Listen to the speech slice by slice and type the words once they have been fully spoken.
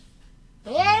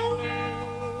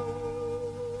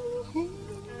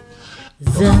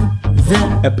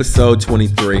Episode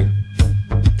 23.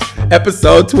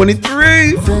 Episode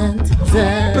 23.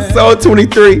 Episode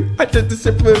 23. I did this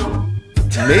shit for me?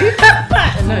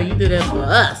 No, you did it for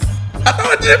us. I thought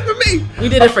I did it for me. We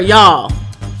did it for y'all.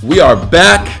 We are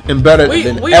back and better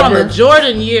than we ever. On the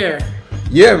Jordan year.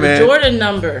 Yeah, man. The Jordan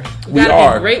number. We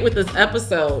gotta be great with this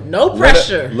episode. No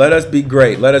pressure. Let us be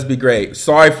great. Let us be great.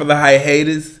 Sorry for the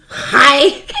hiatus.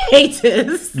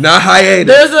 Hiatus. Not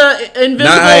hiatus. There's an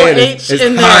invisible H it's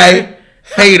in there.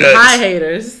 Haters. Hi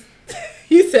haters.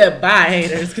 You said bye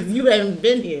haters because you haven't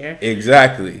been here.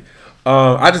 Exactly.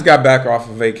 I just got back off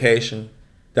of vacation.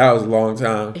 That was a long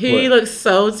time. He looks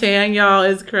so tan, y'all.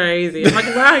 It's crazy. I'm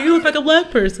like, wow, you look like a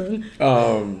black person.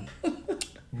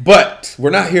 But we're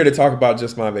not here to talk about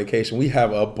just my vacation. We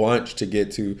have a bunch to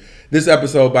get to. This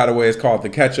episode, by the way, is called The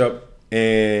Catch Up.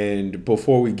 And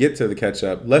before we get to the catch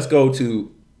up, let's go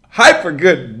to Hyper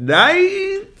Good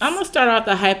Night. I'm going to start off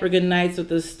the Hyper Good Nights with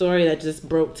this story that just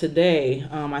broke today.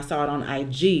 I saw it on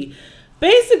IG.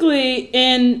 Basically,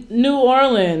 in New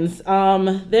Orleans,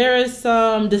 there is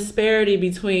some disparity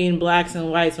between blacks and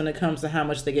whites when it comes to how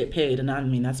much they get paid. And I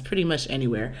mean, that's pretty much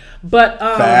anywhere. But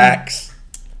Facts.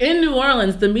 In New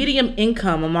Orleans, the median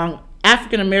income among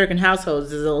African-American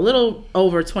households is a little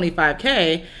over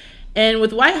 $25K. And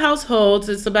with white households,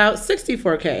 it's about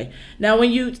 $64K. Now, when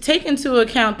you take into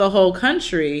account the whole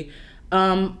country,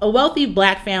 a wealthy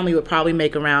black family would probably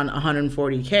make around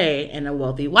 $140K, and a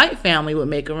wealthy white family would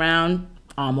make around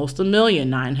almost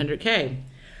 $1,900K.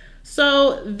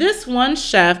 So this one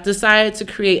chef decided to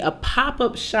create a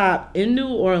pop-up shop in New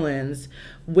Orleans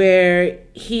where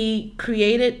he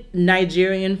created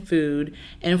Nigerian food,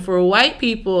 and for white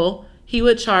people, he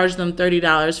would charge them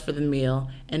 $30 for the meal,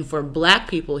 and for black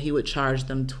people, he would charge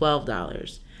them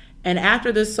 $12. And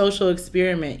after this social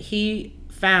experiment, he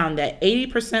found that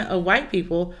 80% of white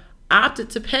people opted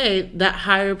to pay that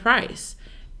higher price.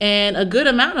 And a good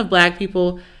amount of black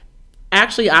people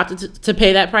actually opted to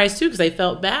pay that price too because they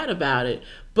felt bad about it.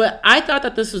 But I thought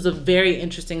that this was a very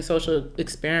interesting social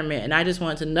experiment, and I just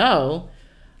wanted to know,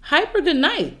 hyper good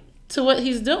night to what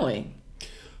he's doing.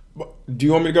 Do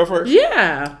you want me to go first?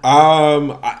 Yeah.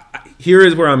 Here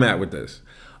is where I'm at with this.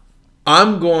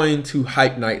 I'm going to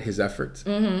hype night his efforts.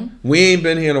 Mm-hmm. We ain't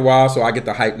been here in a while, so I get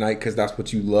the hype night because that's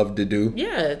what you love to do.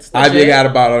 Yeah, it's legit. I've got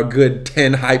about a good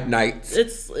 10 hype nights.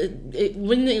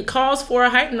 When it calls for a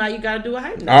hype night, you got to do a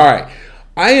hype night. All right.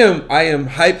 I am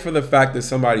hyped for the fact that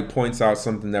somebody points out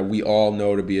something that we all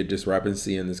know to be a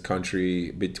discrepancy in this country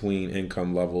between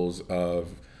income levels of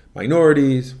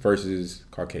minorities versus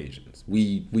Caucasians.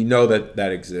 We know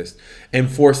that exists. And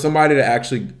for somebody to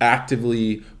actually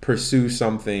actively pursue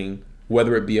something,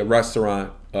 whether it be a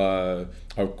restaurant, a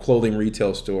clothing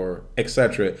retail store,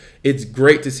 etc., it's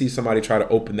great to see somebody try to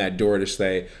open that door to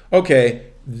say, okay,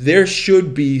 there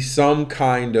should be some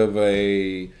kind of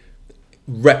a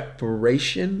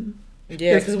reparation.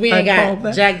 Yeah, because we ain't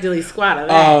got Jack Dilly squat of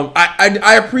that.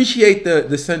 I appreciate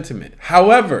the sentiment.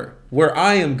 However, where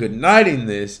I am good nighting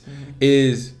this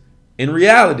is, in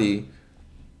reality,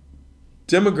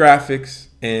 demographics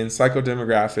and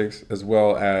psychodemographics, as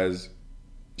well as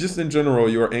just in general,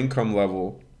 your income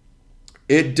level,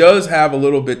 it does have a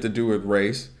little bit to do with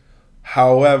race.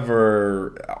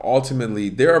 However, ultimately,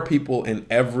 there are people in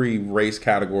every race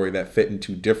category that fit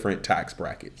into different tax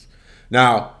brackets.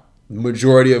 Now, the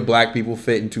majority of black people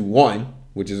fit into one,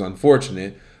 which is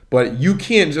unfortunate, but you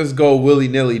can't just go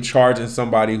willy-nilly charging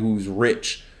somebody who's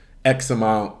rich X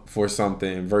amount for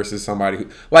something versus somebody who...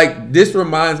 Like, this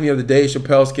reminds me of the Dave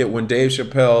Chappelle skit when Dave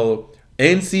Chappelle,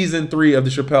 in season 3 of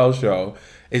the Chappelle Show,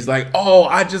 is like, oh,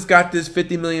 I just got this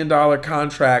 $50 million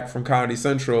contract from Comedy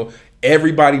Central.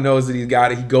 Everybody knows that he's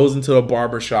got it. He goes into a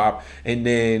barber shop, and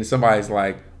then somebody's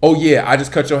like, oh, yeah, I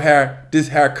just cut your hair. This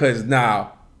haircut is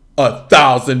now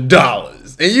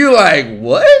 $1,000. And you're like,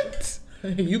 what?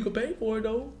 You could pay for it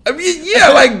though. I mean, yeah,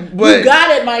 like, but you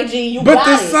got it, my G. You but got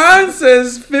the it. sign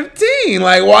says 15.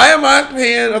 Like, why am I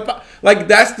paying? Like,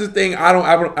 that's the thing. I don't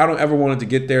ever want it to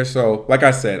get there. So, like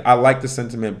I said, I like the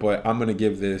sentiment, but I'm gonna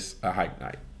give this a hype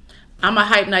night. I'm a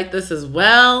hype night this as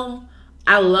well.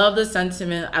 I love the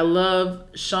sentiment. I love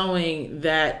showing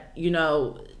that, you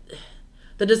know,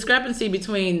 the discrepancy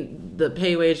between the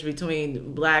pay wage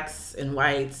between blacks and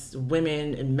whites,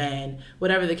 women and men,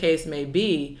 whatever the case may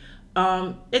be.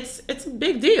 It's a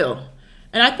big deal.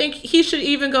 And I think he should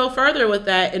even go further with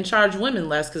that and charge women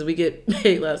less because we get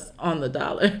paid less on the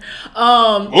dollar.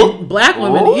 Black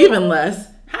women even less.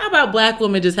 How about black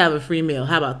women just have a free meal?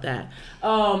 How about that?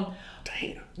 Damn.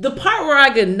 The part where I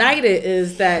get knighted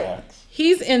is that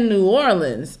he's in New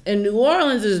Orleans, and New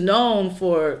Orleans is known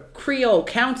for Creole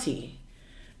County.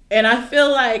 And I feel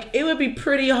like it would be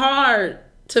pretty hard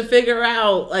to figure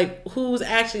out like who's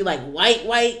actually like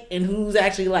white and who's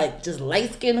actually like just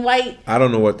light skinned white. I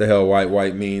don't know what the hell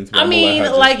white means. I mean,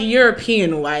 like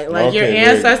European white. Like your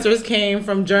ancestors came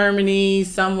from Germany,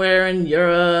 somewhere in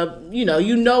Europe.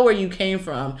 You know where you came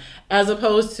from, as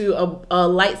opposed to a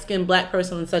light skinned black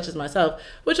person such as myself.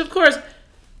 Which, of course,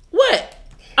 what?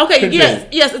 Okay,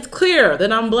 yes, it's clear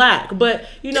that I'm black, but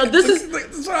this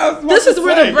is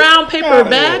where the brown paper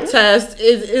bag test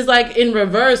is like in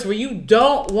reverse, where you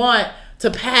don't want to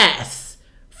pass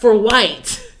for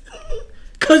white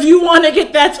because you want to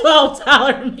get that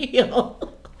 $12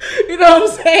 meal. You know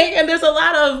what I'm saying? And there's a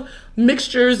lot of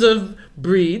mixtures of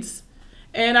breeds,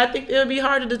 and I think it would be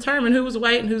hard to determine who's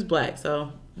white and who's black.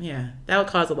 So yeah, that would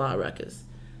cause a lot of ruckus.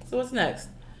 So what's next?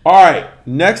 All right,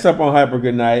 next up on Hyper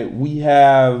Good Night, we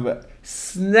have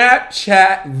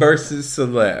Snapchat versus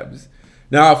celebs.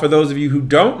 Now, for those of you who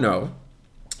don't know,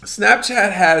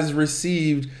 Snapchat has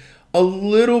received a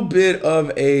little bit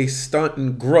of a stunt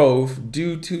in growth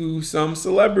due to some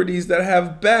celebrities that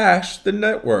have bashed the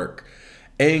network,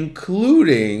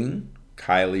 including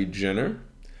Kylie Jenner.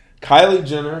 Kylie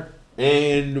Jenner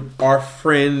and our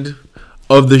friend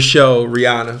of the show,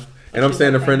 Rihanna. And I'm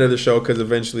saying a friend of the show because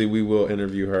eventually we will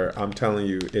interview her. I'm telling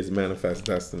you, it's manifest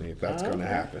destiny. That's going to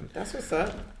happen. That's what's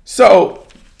up. So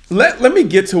let me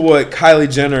get to what Kylie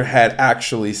Jenner had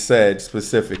actually said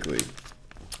specifically.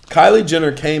 Kylie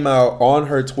Jenner came out on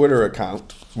her Twitter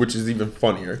account, which is even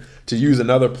funnier, to use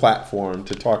another platform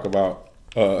to talk about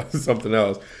something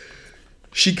else.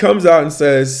 She comes out and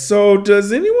says, "So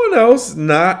does anyone else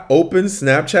not open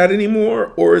Snapchat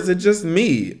anymore, or is it just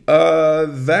me?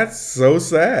 That's so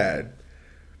sad."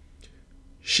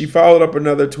 She followed up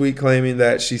another tweet claiming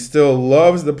that she still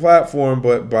loves the platform,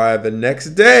 but by the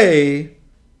next day,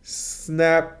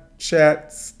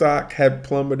 Snapchat stock had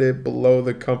plummeted below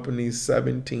the company's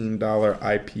 $17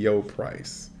 IPO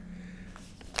price.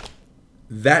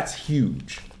 That's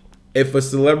huge. If a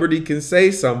celebrity can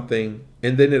say something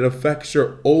and then it affects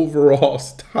your overall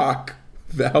stock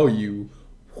value,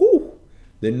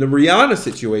 then the Rihanna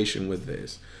situation with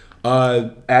this.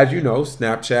 As you know,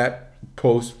 Snapchat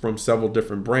posts from several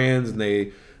different brands, and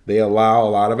they allow a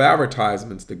lot of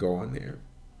advertisements to go on there.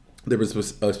 There was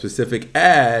a specific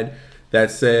ad that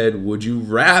said, "Would you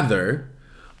rather?"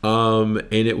 And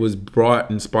it was brought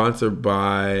and sponsored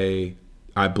by,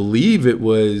 I believe it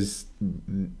was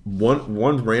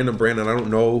one random brand, and I don't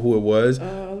know who it was.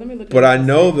 Let me look. But I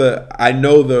know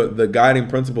the guiding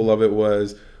principle of it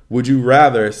was, would you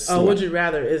rather? Would you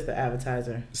rather is the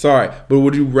advertiser. Sorry, but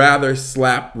would you rather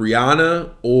slap Rihanna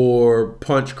or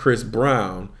punch Chris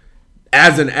Brown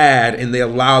as an ad? And they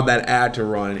allowed that ad to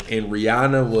run, and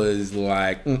Rihanna was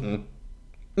like,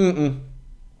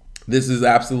 this is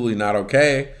absolutely not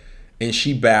okay, and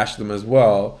she bashed them as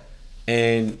well,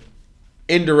 and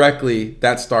indirectly,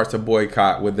 that starts a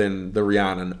boycott within the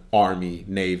Rihanna army,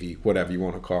 navy, whatever you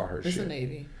want to call her. It's a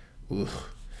navy. Ugh.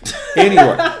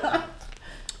 Anyway,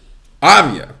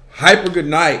 Avia, hyper good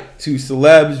night to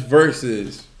celebs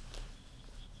versus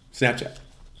Snapchat.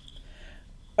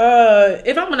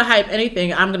 If I'm gonna hype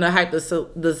anything, I'm gonna hype the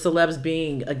celebs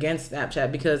being against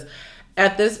Snapchat, because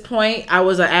at this point I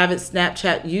was an avid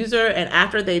Snapchat user, and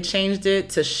after they changed it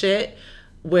to shit,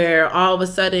 where all of a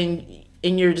sudden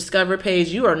in your Discover page,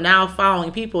 you are now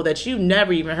following people that you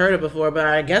never even heard of before, but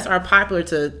I guess are popular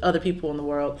to other people in the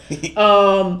world.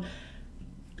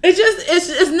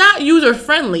 It's not user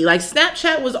friendly. Like,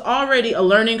 Snapchat was already a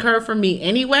learning curve for me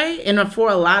anyway, and for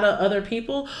a lot of other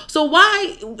people. So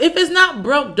why, if it's not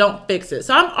broke, don't fix it.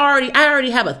 So I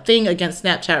already have a thing against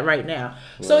Snapchat right now.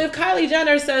 Right. So if Kylie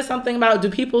Jenner says something about,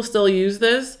 do people still use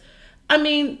this? I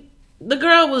mean, the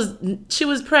girl was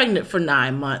pregnant for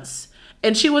 9 months.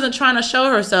 And she wasn't trying to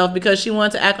show herself because she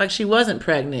wanted to act like she wasn't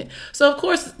pregnant. So, of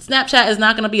course, Snapchat is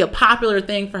not going to be a popular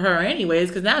thing for her anyways,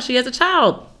 because now she has a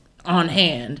child on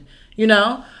hand,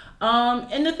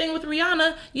 And the thing with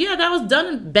Rihanna, yeah, that was done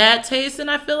in bad taste, and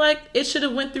I feel like it should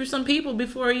have went through some people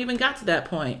before it even got to that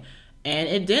point. And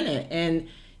it didn't. And,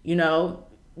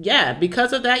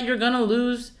 because of that, you're going to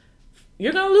lose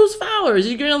followers.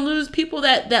 You're going to lose people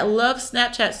that love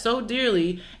Snapchat so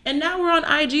dearly. And now we're on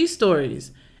IG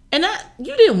stories. And that,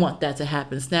 you didn't want that to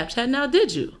happen, Snapchat, now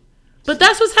did you? But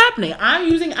that's what's happening. I'm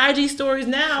using IG stories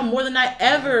now more than I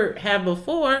ever have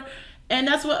before, and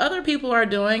that's what other people are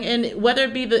doing. And whether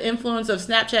it be the influence of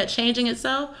Snapchat changing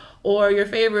itself or your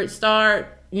favorite star,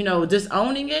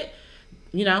 disowning it,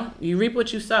 you reap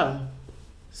what you sow.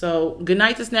 So good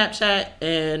night to Snapchat,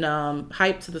 and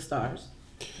hype to the stars.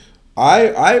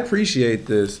 I appreciate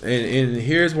this, and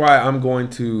here's why I'm going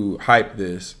to hype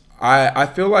this. I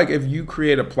feel like if you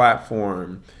create a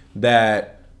platform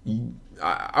that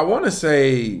I want to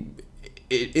say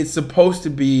it's supposed to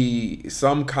be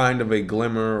some kind of a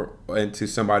glimmer into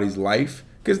somebody's life,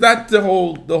 because that's the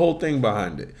whole thing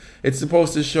behind it. It's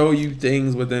supposed to show you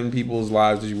things within people's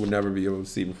lives that you would never be able to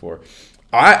see before.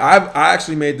 I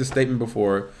actually made the statement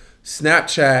before.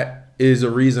 Snapchat is a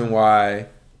reason why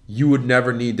you would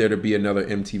never need there to be another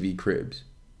MTV Cribs.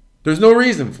 There's no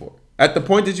reason for it. At the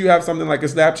point that you have something like a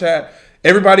Snapchat,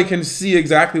 everybody can see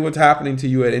exactly what's happening to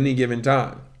you at any given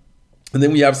time. And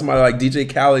then we have somebody like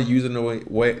DJ Khaled using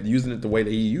it the way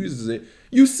that he uses it.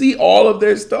 You see all of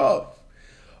their stuff.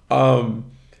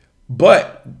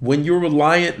 But when you're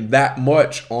reliant that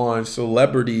much on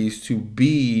celebrities to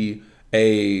be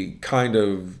a kind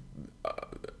of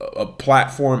a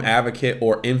platform advocate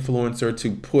or influencer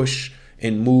to push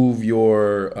and move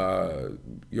your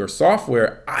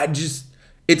software,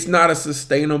 it's not a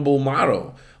sustainable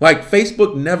model. Like,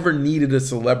 Facebook never needed a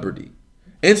celebrity.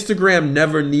 Instagram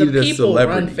never needed a celebrity. People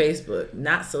run Facebook,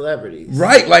 not celebrities.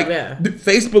 Right. Like,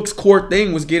 Facebook's core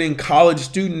thing was getting college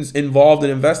students involved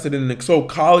and invested in it. So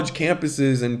college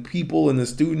campuses and people and the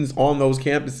students on those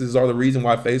campuses are the reason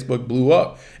why Facebook blew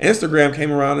up. Instagram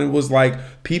came around and was like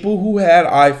people who had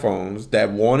iPhones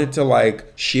that wanted to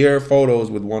like share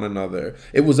photos with one another.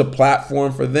 It was a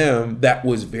platform for them that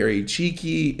was very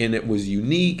cheeky and it was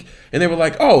unique. And they were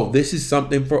like, oh, this is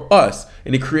something for us.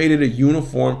 And it created a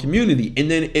uniform community.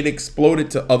 And then it exploded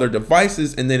to other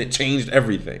devices, and then it changed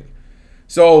everything.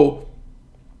 So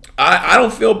I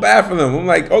don't feel bad for them. I'm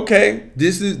like, okay,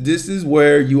 this is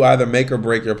where you either make or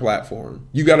break your platform.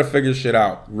 You got to figure shit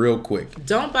out real quick.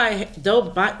 Don't bite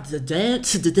the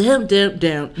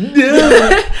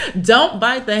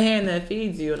hand that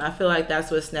feeds you. And I feel like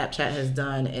that's what Snapchat has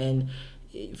done. And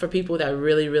for people that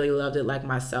really, really loved it, like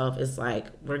myself, it's like,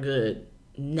 we're good.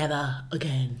 Never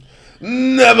again.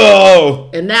 Never.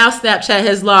 And now Snapchat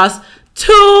has lost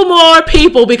 2 more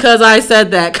people because I said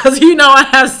that. Because you know I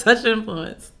have such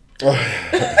influence. I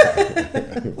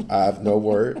have no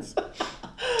words.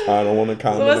 I don't want to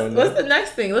comment on that. What's the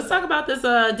next thing? Let's talk about this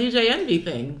DJ Envy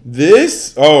thing.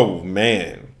 Oh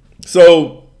man.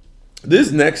 So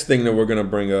this next thing that we're going to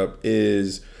bring up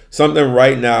is something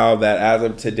right now that as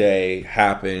of today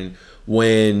happened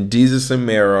when Desus and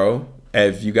Mero.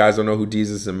 If you guys don't know who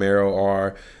Desus and Mero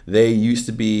are, they used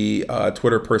to be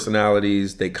Twitter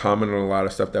personalities. They commented on a lot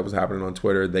of stuff that was happening on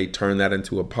Twitter. They turned that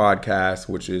into a podcast,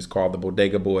 which is called The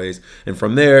Bodega Boys. And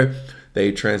from there,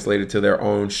 they translated to their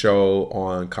own show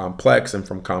on Complex. And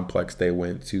from Complex, they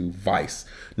went to Vice.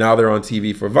 Now they're on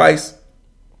TV for Vice.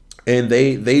 And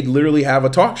they literally have a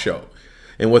talk show.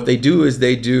 And what they do is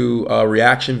they do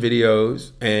reaction videos,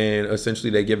 and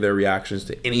essentially they give their reactions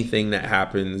to anything that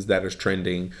happens that is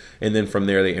trending. And then from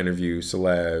there, they interview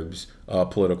celebs,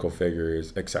 political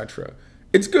figures, etc.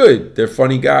 It's good. They're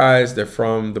funny guys. They're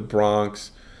from the Bronx.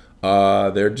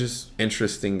 They're just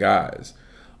interesting guys.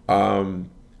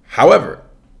 However,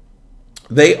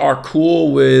 they are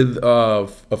cool with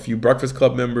a few Breakfast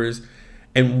Club members.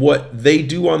 And what they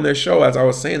do on their show, as I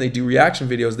was saying, they do reaction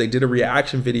videos. They did a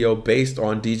reaction video based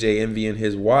on DJ Envy and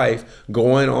his wife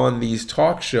going on these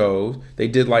talk shows. They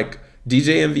did like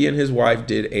DJ Envy and his wife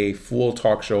did a full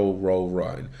talk show row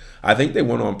run. I think they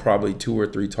went on probably 2 or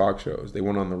 3 talk shows. They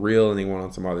went on The Real and they went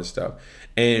on some other stuff.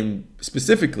 And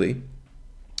specifically,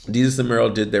 Desus and Mero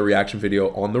did their reaction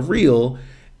video on The Real.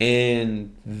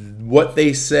 And what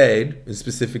they said, and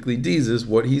specifically Desus,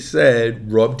 what he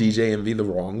said rubbed DJ Envy the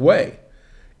wrong way.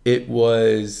 It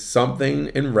was something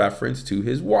in reference to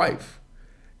his wife.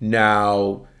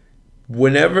 Now,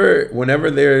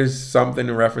 whenever there's something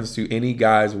in reference to any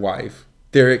guy's wife,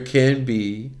 there can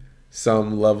be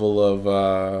some level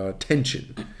of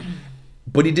tension.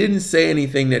 But he didn't say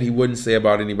anything that he wouldn't say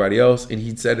about anybody else, and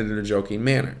he said it in a joking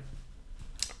manner.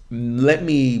 Let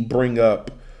me bring up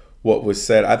what was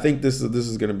said. I think this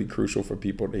is going to be crucial for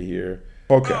people to hear.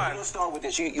 Okay. All right, let's start with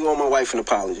this. You owe my wife an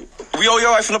apology. We owe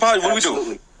your wife an apology. What Absolutely. do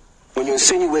we do? When you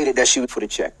insinuated that she was for the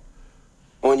check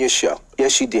on your show.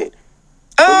 Yes, she did.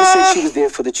 When you said she was there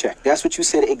for the check. That's what you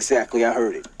said exactly. I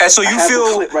heard it. And so you I have feel...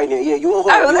 the clip right now. Yeah, you owe her.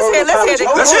 All right, let's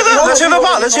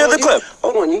hear the clip.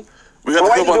 Hold on, you. We got My the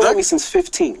wife clip on been deck? with me since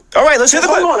 15. All right, let's hear the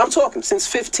clip. Hold on, I'm talking. Since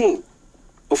 15.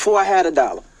 Before I had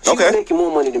 $1. She Okay. was making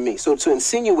more money than me. So to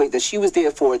insinuate that she was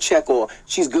there for a check or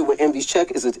she's good with Envy's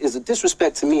check is a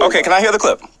disrespect to me. Okay, can I hear the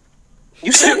clip?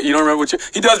 You said You don't remember what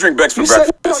he does drink Beck's for You said-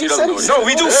 breakfast. no, He you doesn't said know it. what No,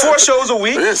 we do 4 shows a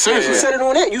week. Yeah, seriously. You said it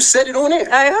on air. You said it on air.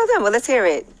 All right, hold on. Well, let's hear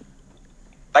it.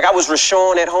 Like I was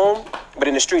Rashawn at home, but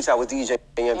in the streets I was DJ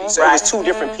Envy. So it was 2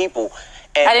 different people.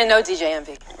 And I didn't know DJ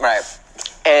Envy. Right.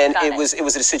 And it was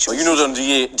a situation. You know them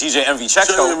DJ Envy checks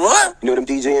though. What? You know them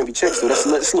DJ Envy checks though. That's a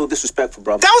little disrespectful,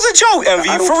 brother. That was a joke, Envy.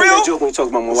 I don't For play real? that joke when you talk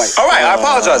about my wife. All right, I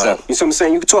apologize then. You see what I'm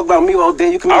saying? You can talk about me all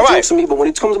day. You can make All right. jokes on me, but when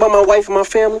it comes about my wife and my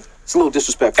family, it's a little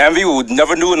disrespectful. Envy would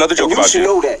never do another joke And you about should you.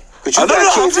 know that. Because you I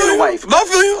got kids and a wife. I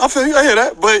feel you. I hear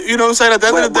that. But you know what I'm saying? At the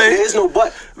end of the But day, there is no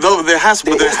but. though there has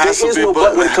to be. There is no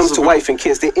but when it comes to wife and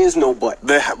kids. There is no but.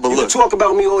 But You can look, talk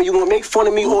about me all you want, make fun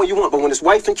of me all you want, but when it's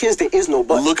wife and kids, there is no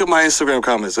but. look at my Instagram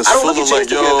comments. It's I don't full look of at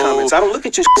your like, Instagram comments. I don't look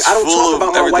at your shit. I don't full talk of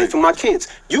about my everything. wife and my kids.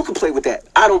 You can play with that.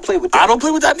 I don't play with that. I don't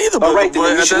play with that neither. All right, but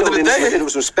then you at the should end know of the that day, it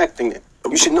was respecting them.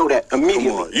 You should know that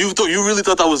immediately. come on. You really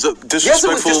thought that was disrespectful? Yes, it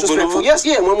was disrespectful. Yes,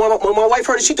 yeah. When my wife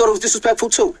heard it, she thought it was disrespectful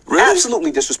too. Really?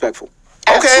 Absolutely disrespectful.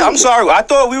 Okay, I'm Absolutely. sorry. I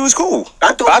thought we was cool.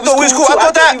 I thought we was cool, too.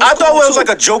 I thought it was like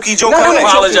a jokey joke. No, kind no, of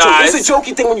no, thing. apologize. It's a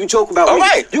jokey thing when you joke about All me.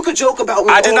 right. You could joke about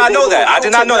me. I did all not day know long. that. I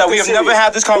did not know that. We Don't have take never nothing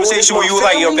had this serious. conversation When where it's you were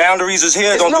like, my your family, boundaries is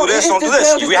here. it's Don't do no- this. Don't do it's this.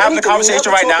 boundaries We're having the for anything. conversation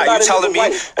We right never now. talk You about telling it me,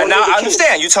 with wife and or now with I kids.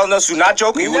 understand. You telling us you're not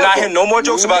joking. You will not hear no more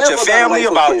jokes about your Never family,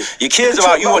 got a wife or about kids. your kids, You can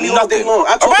about talk you, or me all day nothing. long.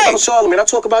 I All talk right. about Charlamagne. I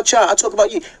talk about y'all. I talk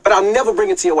about you. But I'll never bring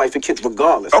it to your wife and kids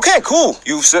regardless. Okay, cool.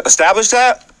 You've established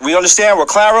that. We understand. We're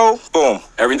claro. Boom.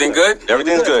 Everything good?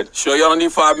 Everything's good. Sure y'all don't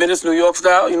need 5 minutes New York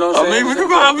style, you know what I'm I saying? mean, we could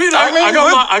go.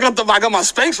 I got my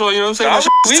Spanx on. You know what I'm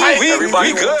saying? We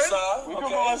Everybody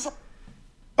good.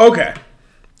 Okay,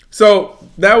 so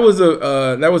that was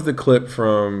the clip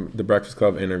from the Breakfast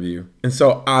Club interview, and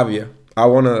so Avia, I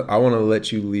wanna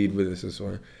let you lead with this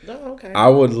one. Oh, okay. I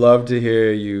would love to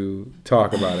hear you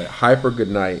talk about it. Hyper good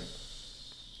night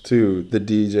to the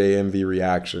DJ MV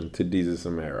reaction to Deezus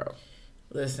Samero.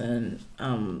 Listen,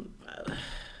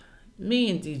 me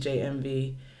and DJ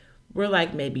Envy, we're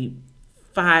like maybe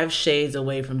 5 shades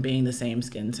away from being the same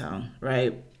skin tone,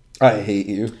 right? I hate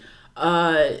you.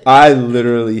 I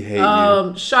literally hate you.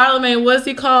 Charlamagne, what does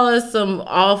he call us? Some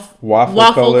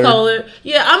Waffle color?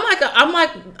 Yeah,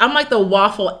 I'm like the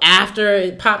waffle after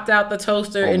it popped out the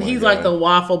toaster, and my he's God. like the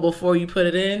waffle before you put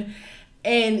it in.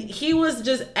 And he was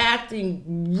just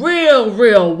acting real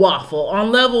waffle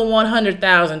on level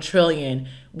 100,000 trillion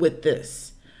with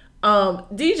this.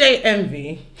 DJ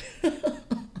Envy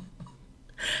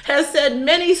has said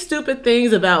many stupid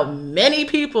things about many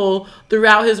people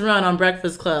throughout his run on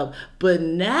Breakfast Club. But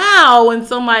now when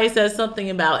somebody says something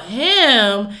about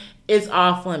him, it's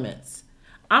off limits.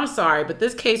 I'm sorry, but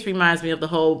this case reminds me of the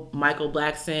whole Michael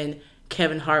Blackson,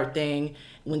 Kevin Hart thing,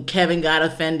 when Kevin got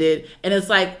offended. And it's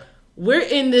like, we're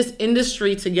in this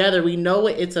industry together. We know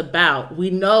what it's about. We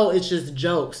know it's just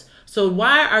jokes. So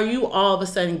why are you all of a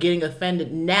sudden getting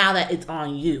offended now that it's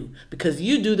on you? Because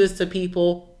you do this to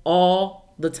people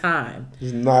all the time.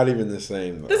 It's not even the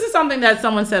same, though. This is something that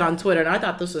someone said on Twitter, and I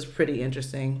thought this was pretty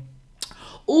interesting.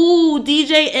 Ooh,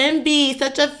 DJ MB,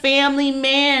 such a family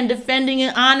man, defending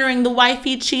and honoring the wife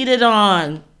he cheated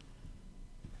on.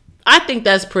 I think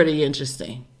that's pretty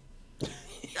interesting.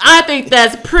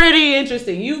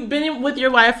 You've been with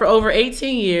your wife for over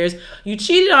 18 years. You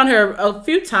cheated on her a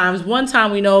few times. One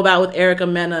time we know about with Erica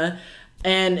Mena.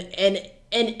 And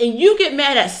you get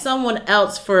mad at someone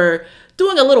else for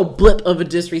doing a little blip of a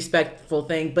disrespectful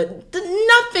thing, but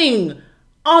nothing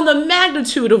on the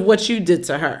magnitude of what you did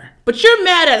to her. But you're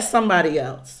mad at somebody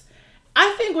else.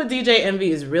 I think what DJ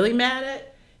Envy is really mad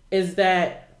at is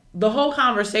that the whole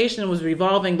conversation was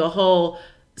revolving the whole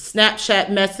Snapchat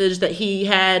message that he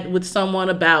had with someone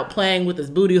about playing with his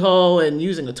booty hole and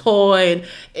using a toy.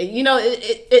 And you know,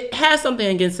 it has something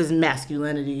against his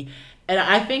masculinity. And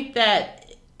I think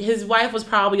that his wife was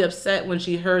probably upset when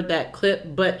she heard that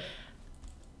clip. But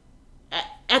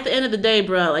at the end of the day,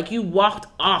 bro, like, you walked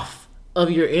off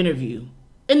of your interview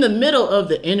in the middle of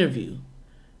the interview.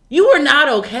 You were not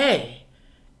okay.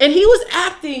 And he was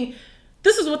acting,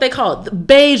 this is what they call it, the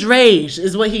beige rage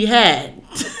is what he had.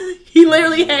 He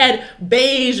literally had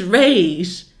beige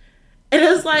rage. And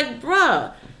it's like,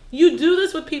 bruh, you do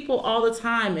this with people all the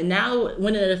time. And now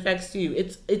when it affects you,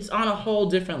 it's on a whole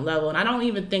different level. And I don't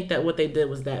even think that what they did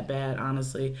was that bad,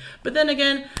 honestly. But then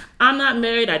again, I'm not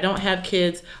married. I don't have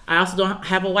kids. I also don't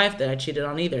have a wife that I cheated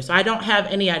on either. So I don't have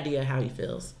any idea how he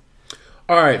feels.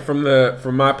 All right,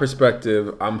 from my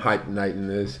perspective, I'm hype nighting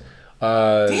this.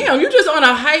 Damn, you just on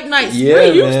a hype night spree. Yeah,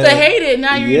 You used man. to hate it.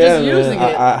 Now you're just using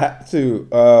it. I had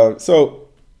to. So,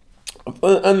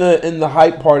 in the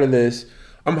hype part of this,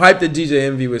 I'm hyped that DJ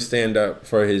Envy would stand up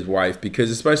for his wife,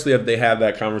 because especially if they have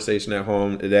that conversation at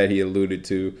home that he alluded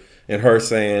to, and her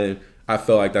saying, I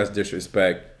feel like that's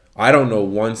disrespect. I don't know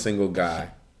one single guy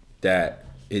that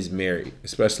is married,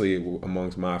 especially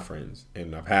amongst my friends,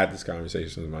 and I've had this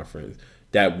conversation with my friends,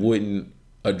 that wouldn't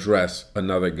address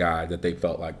another guy that they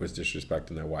felt like was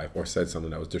disrespecting their wife or said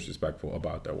something that was disrespectful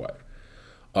about their wife.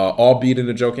 albeit in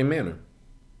a joking manner.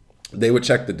 They would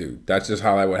check the dude. That's just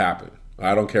how that would happen.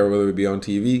 I don't care whether it would be on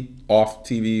TV, off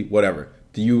TV, whatever.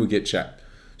 You would get checked.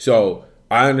 So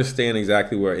I understand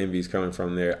exactly where Envy's coming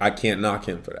from there. I can't knock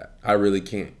him for that. I really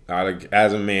can't.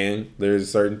 As a man,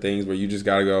 there's certain things where you just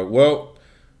got to go, well,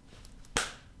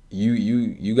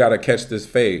 you got to catch this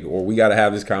fade, or we got to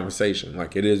have this conversation.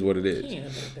 Like, it is what it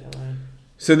is.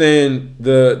 So then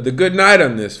the good night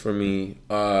on this for me,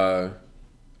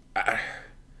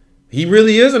 he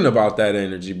really isn't about that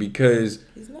energy, because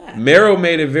Mero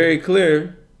made it very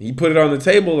clear. He put it on the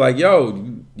table like, yo,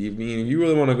 if you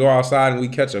really want to go outside and we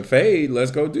catch a fade,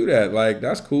 let's go do that. Like,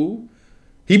 that's cool.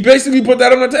 He basically put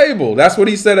that on the table. That's what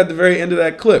he said at the very end of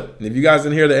that clip. And if you guys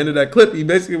didn't hear the end of that clip, he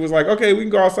basically was like, okay, we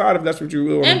can go outside if that's what you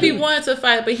really want to do. Envy wanted to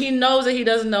fight, but he knows that he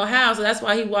doesn't know how, so that's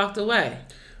why he walked away.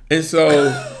 And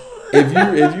so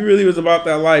if you really was about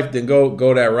that life, then go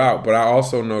that route. But I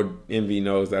also know Envy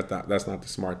knows that's not the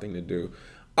smart thing to do.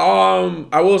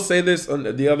 I will say this,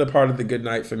 the other part of the good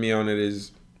night for me on it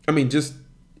is, just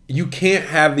you can't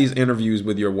have these interviews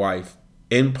with your wife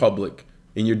in public,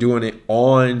 and you're doing it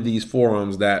on these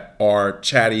forums that are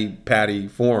chatty patty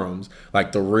forums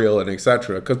like The Real and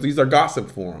etc., because these are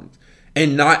gossip forums,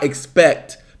 and not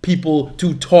expect people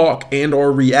to talk and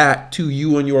or react to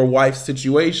you and your wife's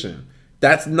situation.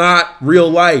 That's not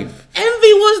real life.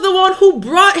 Envy was the one who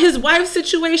brought his wife's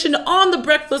situation on the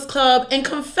Breakfast Club and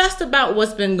confessed about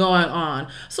what's been going on.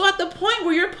 So at the point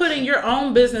where you're putting your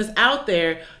own business out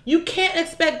there, you can't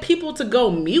expect people to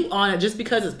go mute on it just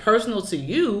because it's personal to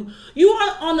you. You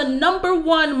are on the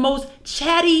 #1 most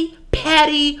chatty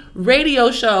patty radio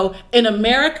show in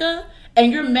America,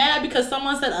 and you're mad because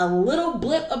someone said a little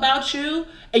blip about you,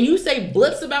 and you say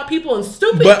blips about people and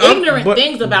stupid, ignorant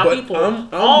things about people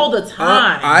all the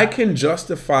time. I can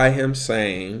justify him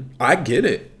saying, I get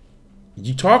it.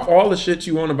 You talk all the shit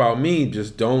you want about me,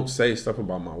 just don't say stuff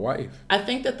about my wife. I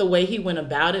think that the way he went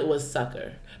about it was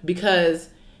sucker, because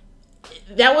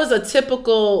that was a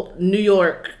typical New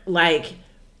York, like,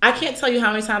 I can't tell you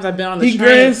how many times I've been on the train. He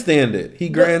grandstanded.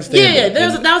 Yeah,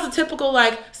 that was a typical,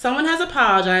 like, someone has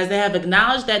apologized. They have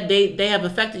acknowledged that they have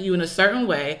affected you in a certain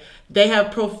way. They have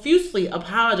profusely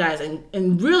apologized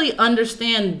and really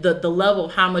understand the level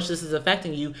of how much this is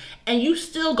affecting you. And you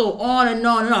still go on and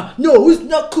on and on. No, it's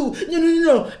not cool.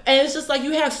 No. And it's just like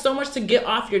you have so much to get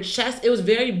off your chest. It was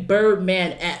very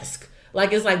Birdman-esque.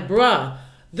 Like, it's like, bruh,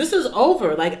 this is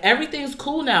over. Like, everything's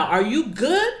cool now. Are you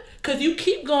good? Because you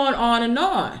keep going on and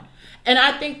on. And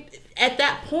I think at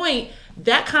that point,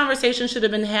 that conversation should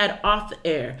have been had off the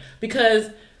air.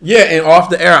 Because... yeah, and off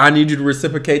the air, I need you to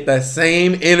reciprocate that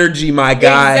same energy, my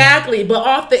guy. Exactly. But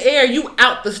off the air, you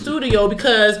out the studio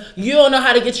because you don't know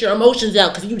how to get your emotions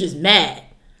out because you just mad.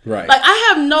 Right. Like, I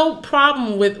have no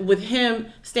problem with him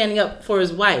standing up for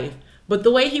his wife. But the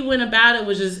way he went about it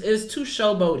was just, it's too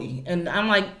showboaty. And I'm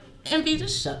like, Envy,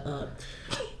 just shut up.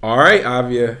 All right,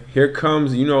 Avia, here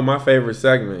comes, my favorite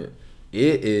segment.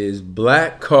 It is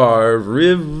Black Card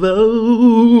Revoked.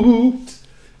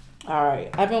 All right,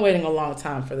 I've been waiting a long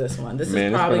time for this one. This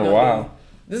is probably it's been a while.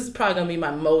 This is probably gonna be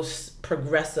my most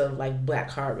progressive, like, Black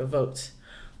Card Revoked.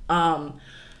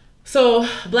 So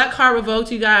Black Card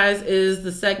Revoked, you guys, is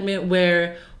the segment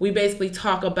where we basically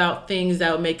talk about things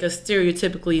that would make us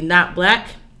stereotypically not black.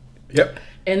 Yep.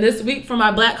 And this week for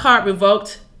my Black Card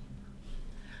Revoked,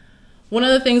 one of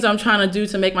the things I'm trying to do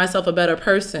to make myself a better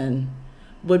person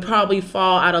would probably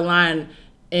fall out of line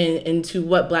into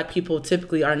what black people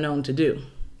typically are known to do.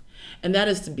 And that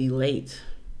is to be late.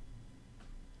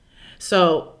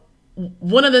 So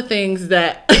one of the things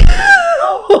that...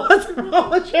 what's wrong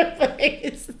with your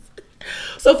face?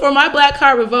 So for my Black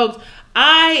Card Revoked,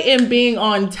 I am being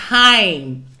on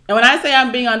time. And when I say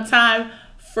I'm being on time,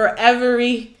 for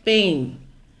everything.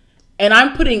 And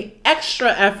I'm putting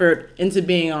extra effort into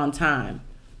being on time.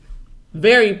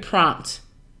 Very prompt.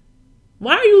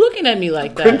 Why are you looking at me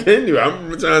like that? Continue. I'm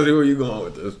trying to see where you're going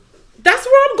with this. That's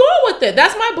where I'm going with it.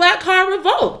 That's my Black Card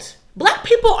Revoked. Black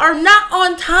people are not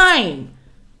on time.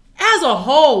 As a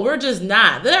whole, we're just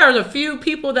not. There are a few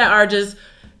people that are just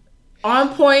on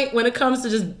point when it comes to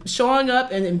just showing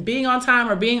up and being on time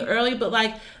or being early. But,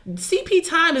 like, CP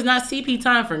time is not CP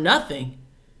time for nothing.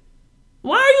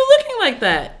 Why are you looking like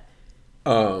that?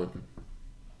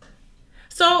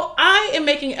 So I am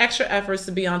making extra efforts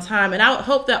to be on time, and I would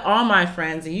hope that all my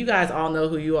friends, and you guys all know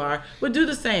who you are, would do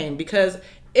the same, because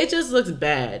it just looks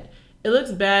bad. It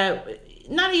looks bad,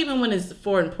 not even when it's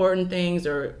for important things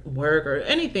or work or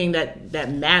anything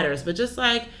that matters, but just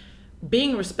like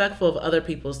being respectful of other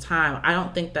people's time. I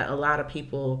don't think that a lot of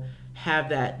people have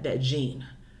that gene.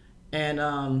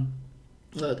 And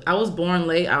Look, I was born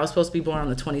late. I was supposed to be born on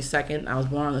the 22nd. I was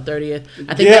born on the 30th.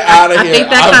 I think Get that, outta I here.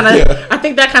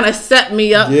 think that kind of set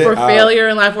me up Get for out. failure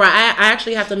in life, where I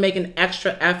actually have to make an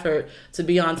extra effort to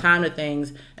be on time to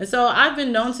things. And so I've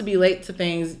been known to be late to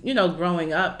things,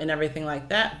 growing up and everything like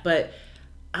that. But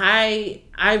I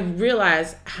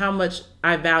realize how much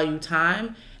I value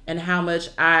time and how much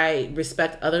I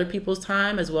respect other people's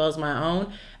time as well as my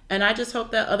own. And I just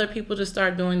hope that other people just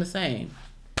start doing the same.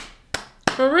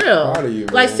 For real. Proud of you,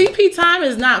 like man. CP time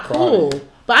is not Proud cool. of you.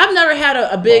 But I've never had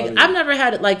a big, Proud of you. I've never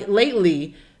had it like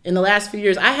lately in the last few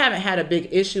years. I haven't had a big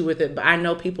issue with it, but I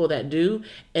know people that do,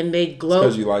 and they glow.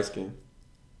 Because you light skin.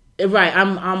 Right,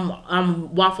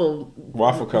 I'm waffle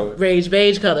Color.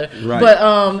 beige color.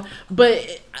 Right.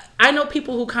 But I know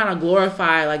people who kind of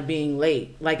glorify like being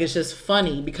late. Like it's just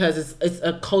funny because it's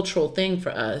a cultural thing for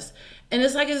us. And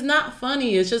it's like it's not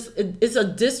funny. It's just it's a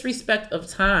disrespect of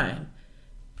time.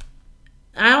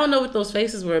 I don't know what those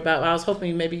faces were about. I was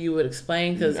hoping maybe you would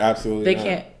explain because Absolutely they not.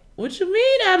 can't. What you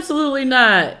mean? Absolutely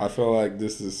not. I feel like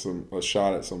this is a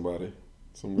shot at somebody.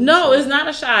 No, it's not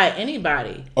a shot at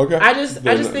anybody. Okay. I just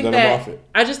Then think I'm that off it.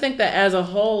 as a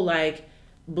whole, like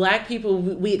black people,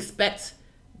 we expect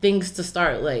things to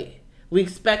start late. We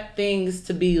expect things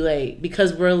to be late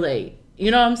because we're late. You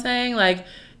know what I'm saying? Like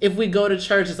if we go to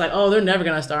church, it's like, oh, they're never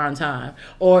gonna start on time.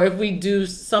 Or if we do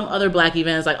some other black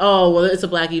event, it's like, oh, well, it's a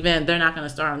black event, they're not gonna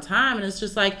start on time. And it's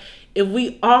just like if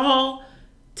we all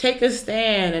take a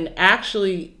stand and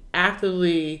actually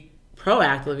proactively,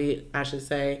 I should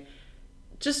say,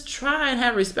 just try and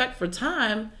have respect for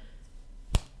time,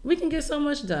 we can get so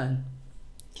much done.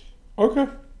 Okay.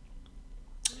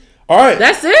 All right.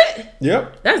 That's it?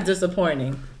 Yep. That's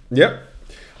disappointing. Yep.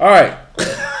 All right.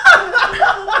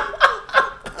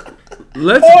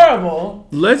 Horrible.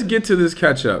 Let's get to this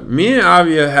catch up. Me and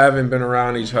Avia haven't been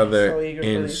around each other So eager for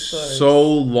in these stories.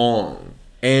 so long.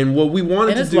 And what we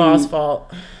wanted And to it's do Law's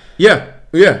fault. Yeah.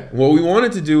 What we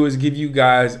wanted to do is give you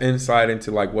guys insight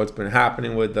into like what's been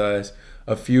happening with us,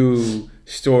 a few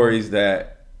stories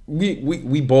that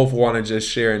we both want to just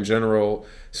share in general.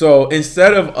 So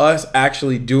instead of us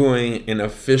actually doing an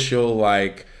official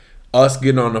like us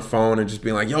getting on the phone and just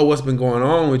being like, yo, what's been going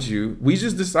on with you? We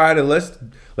just decided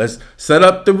let's set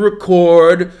up the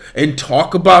record and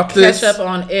talk about this. Catch up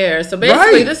on air. So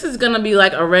basically, Right. this is going to be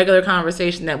like a regular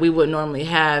conversation that we would normally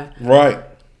have. Right.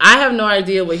 I have no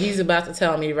idea what he's about to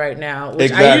tell me right now,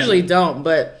 which Exactly. I usually don't,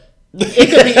 but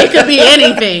it could be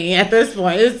anything at this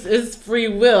point. It's free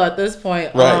will at this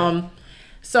point. Right.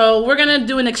 So we're gonna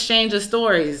do an exchange of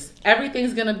stories.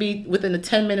 Everything's gonna be within a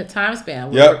 10-minute time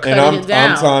span. Yep, We're and cutting it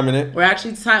down. I'm timing it. We're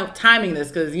actually timing this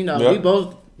because Yep. we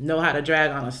both know how to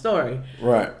drag on a story.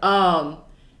 Right.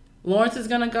 Lawrence is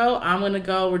gonna go. I'm gonna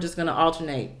go. We're just gonna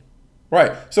alternate.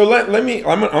 Right. So let me.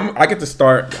 I get to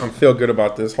start. I feel good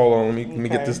about this. Hold on. Let me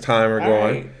get Okay. this timer All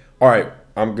going. right. All right.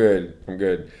 I'm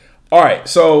good. All right.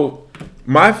 So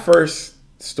my first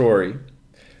story,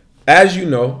 as you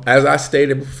know, as I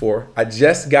stated before, I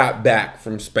just got back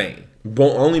from Spain.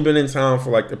 Only been in town for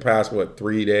like the past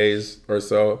 3 days or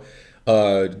so.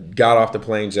 Got off the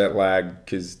plane jet lag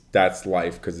because that's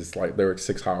life. Because it's like they were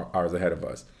 6 hours ahead of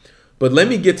us. But let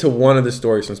me get to one of the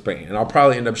stories from Spain. And I'll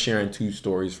probably end up sharing 2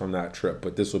 stories from that trip.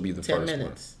 But this will be the 10 first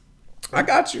minutes. one. I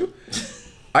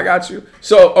got you.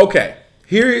 So, okay.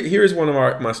 Here's one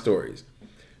of my stories.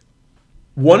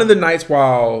 One of the nights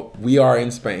while we are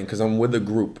in Spain, because I'm with a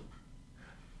group,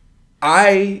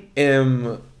 I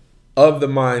am of the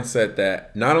mindset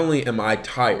that not only am I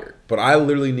tired, but I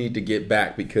literally need to get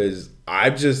back because I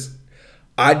just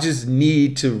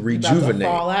need to rejuvenate.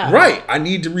 fall out. Right. I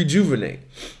need to rejuvenate.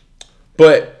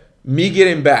 But me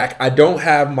getting back, I don't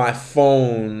have my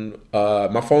phone.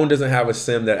 My phone doesn't have a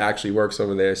SIM that actually works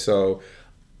over there. So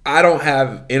I don't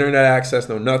have internet access,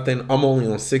 no nothing. I'm only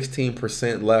on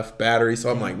 16% left battery. So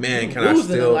I'm like, man, can I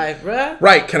Losing still... life, bruh.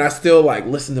 Right. Can I still like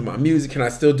listen to my music? Can I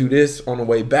still do this on the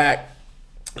way back?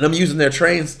 And I'm using their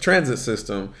transit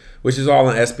system, which is all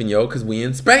in Espanol because we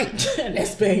in Spain. In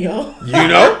Espanol. You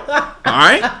know? All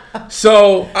right.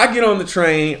 So I get on the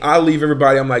train. I leave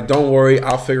everybody. I'm like, don't worry.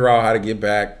 I'll figure out how to get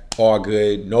back. All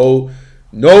good. No,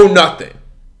 nothing.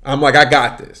 I'm like, I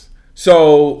got this.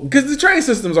 So, because the train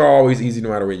systems are always easy no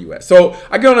matter where you at. So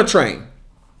I get on a train.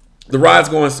 The ride's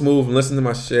going smooth. I'm listening to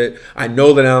my shit. I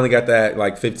know that I only got that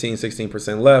like 15,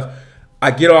 16% left. I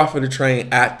get off of the train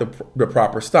at the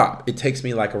proper stop. It takes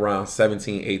me like around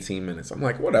 17, 18 minutes. I'm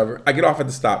like, whatever. I get off at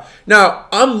the stop. Now,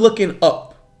 I'm looking up.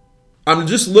 I'm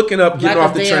just looking up, getting Like a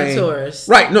off the van train. tourist.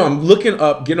 Right. No, I'm looking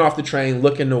up, getting off the train,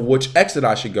 looking to which exit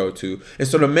I should go to. And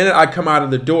so the minute I come out of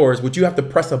the doors, which you have to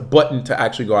press a button to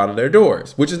actually go out of their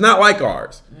doors, which is not like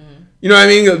ours. You know what I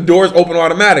mean? The doors open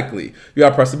automatically. You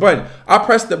gotta press the button. I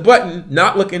press the button,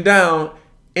 not looking down,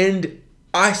 and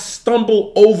I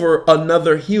stumble over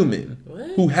another human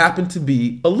who happened to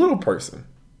be a little person.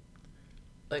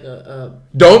 Like a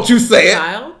Don't you say it.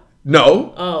 child?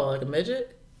 No. Oh, like a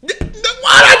midget? Why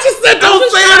I just said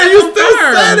don't say it and you still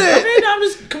said it? Okay, no, I'm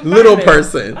just confirming. Little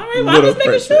person. All right, well, Little I'm just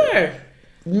making person. sure.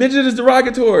 Midget is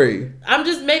derogatory. I'm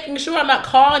just making sure I'm not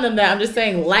calling them that. I'm just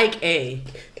saying like a.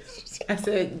 I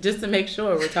said just to make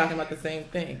sure we're talking about the same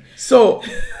thing. So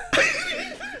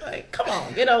Like, come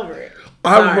on, get over it.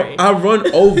 I Sorry.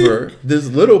 run over this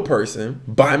little person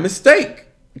by mistake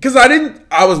because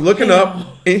I was looking up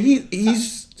and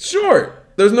he's short.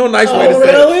 There's no nice way to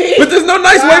say really? it. But there's no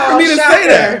nice way for Wow, me to say shocker.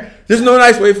 that. There's no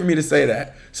nice way for me to say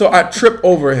that. So I trip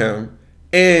over him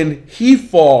and he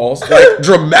falls, like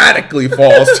dramatically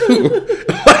falls too.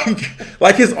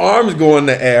 like his arms go in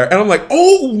the air and I'm like,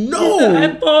 oh no.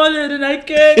 I'm falling and I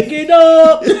can't get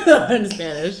up. In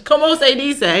Spanish. Como se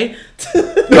dice?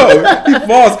 No, he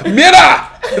falls. Mira!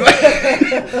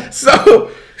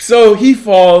 So he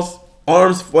falls,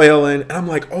 arms flailing, and I'm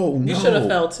like, oh no. You should have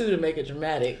fell too to make it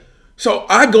dramatic. So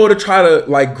I go to try to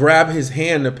like grab his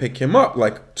hand to pick him up,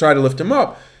 like try to lift him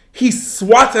up. He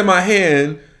swats at my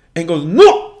hand and goes,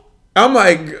 no. I'm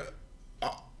like,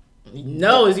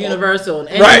 No is universal in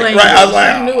any Right, language. I was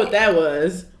like, you knew what that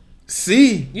was.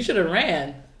 see. You should have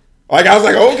ran. Like I was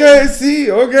like, okay, see,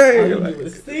 okay. Like,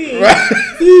 See.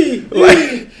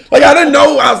 right? like I didn't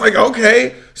know. I was like,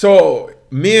 okay. So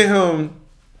me and him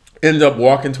end up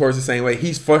walking towards the same way.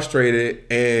 He's frustrated,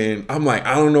 and I'm like,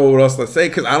 I don't know what else to say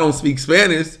because I don't speak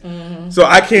Spanish, so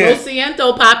I Lo can't.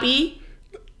 siento, papi.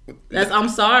 That's I'm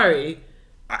sorry.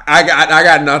 I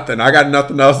got nothing. I got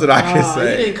nothing else that I can Oh,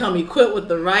 say. you didn't come equipped with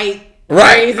the right.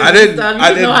 Right, phrases I and didn't- Stuff. You I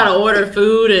didn't know didn't- how to order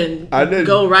food and I didn't.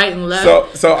 go right and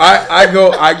left. So I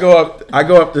go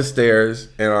up the stairs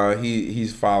and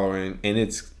he's following, and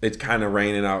it's kind of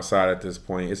raining outside at this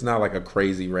point. It's not like a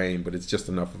crazy rain, but it's just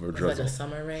enough of a It's drizzle. like a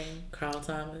summer rain, Carl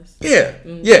Thomas. Yeah,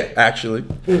 yeah, actually.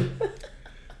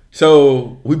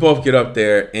 So we both get up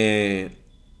there, and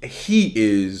he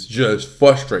is just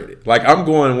frustrated. Like I'm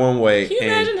going one way, Can you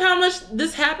imagine how much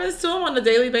this happens to him on a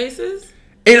daily basis?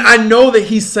 and I know that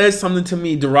he says something to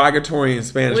me derogatory in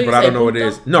Spanish, What did but he I say, don't know what it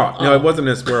puto? is. No, Oh. it wasn't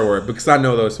a swear word because I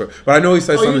know those swear. But I know he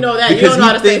says Oh, something you know that. You because don't know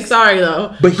how he to say thinks. sorry,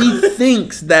 though. But he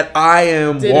thinks that I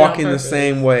am Did it on walking the purpose.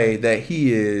 same way that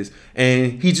he is,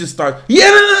 and he just starts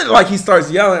like he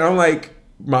starts yelling. I'm like,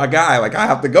 my guy, like I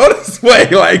have to go this way.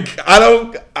 Like I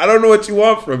don't know what you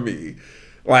want from me.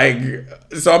 Like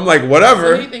so, I'm like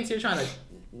whatever. So he thinks you're trying to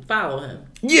follow him.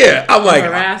 Yeah, I'm like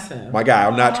harass him. my guy.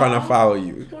 I'm not trying to follow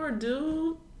you. Poor dude.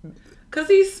 Cause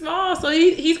he's small, so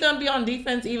he's gonna be on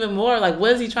defense even more. Like,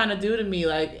 what is he trying to do to me?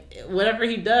 Like, whatever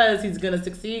he does, he's gonna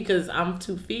succeed because I'm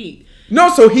 2 feet. No,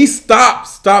 so he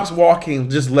stops walking,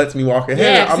 just lets me walk ahead.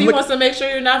 Yeah, 'cause I'm he look- wants to make sure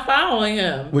you're not following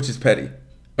him. which is petty.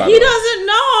 by He the way. doesn't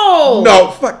know.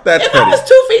 No, fuck that. If petty. I was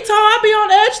 2 feet tall, I'd be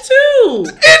on edge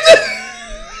too.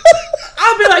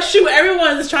 I'd be like, shoot,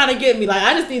 everyone's trying to get me. Like,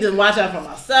 I just need to watch out for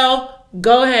myself.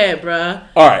 Go ahead, bruh.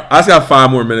 All right, I just got 5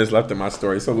 more minutes left in my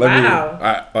story, so let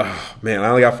Wow. me. Man, I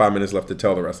only got 5 minutes left to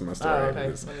tell the rest of my Oh, story. okay. Let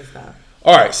me stop.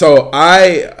 All right, so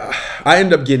I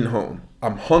end up getting home.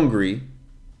 I'm hungry,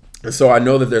 and so I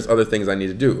know that there's other things I need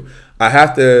to do. I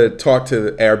have to talk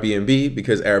to Airbnb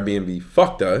because Airbnb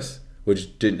fucked us,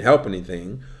 which didn't help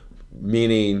anything.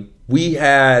 Meaning, we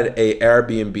had a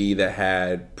Airbnb that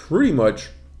had pretty much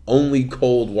only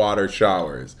cold water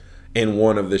showers in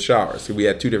one of the showers. So we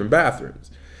had 2 different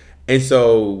bathrooms. And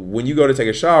so when you go to take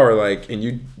a shower, like, and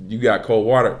you got cold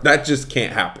water, that just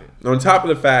can't happen. On top of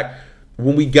the fact,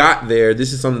 when we got there,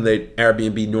 this is something that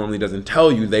Airbnb normally doesn't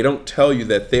tell you. They don't tell you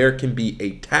that there can be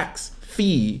a tax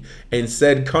fee in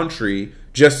said country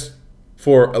just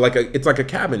for it's like a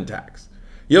cabin tax.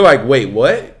 You're like, wait,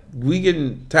 what? We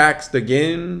getting taxed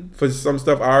again for some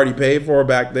stuff I already paid for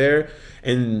back there?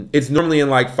 And it's normally in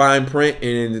like fine print,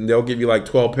 and they'll give you like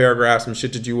 12 paragraphs and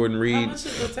shit that you wouldn't How read. much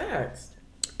is the tax?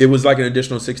 It was like an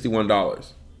additional $61.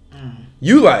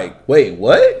 You like, wait,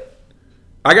 what?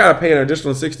 I gotta pay an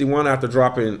additional $61 after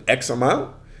dropping X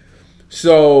amount?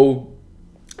 So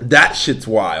that shit's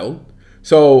wild.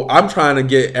 So I'm trying to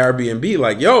get Airbnb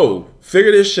like, yo,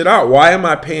 figure this shit out. Why am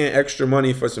I paying extra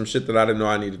money for some shit that I didn't know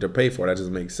I needed to pay for? That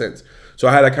doesn't make sense. So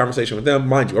I had that conversation with them.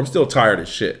 Mind you, I'm still tired as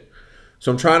shit.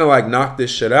 So I'm trying to like knock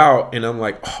this shit out, and I'm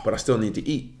like, oh, but I still need to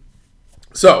eat.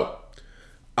 So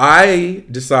I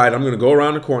decide I'm gonna go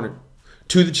around the corner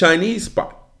to the Chinese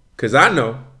spot because I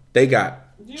know they got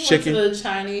You chicken. went to the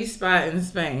Chinese spot in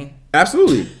Spain.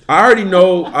 Absolutely, I already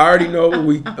know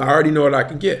what I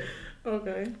can get.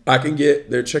 Okay. I can get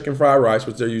their chicken fried rice,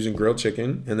 which they're using grilled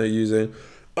chicken, and they're using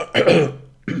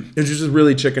it's just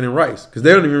really chicken and rice because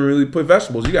they don't even really put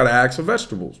vegetables. You got to ask for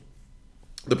vegetables.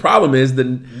 The problem is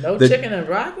No the chicken and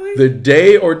broccoli? the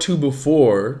day or two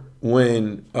before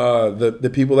when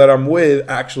the people that I'm with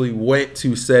actually went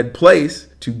to said place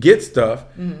to get stuff,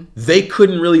 they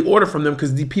couldn't really order from them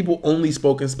because the people only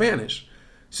spoke in Spanish.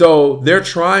 So they're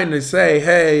trying to say,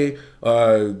 hey,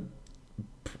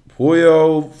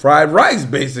 pollo fried rice,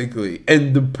 basically.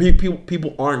 And the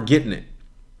people aren't getting it.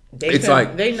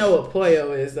 They know what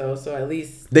pollo is, though, so at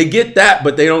least They get that,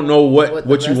 but they don't know what the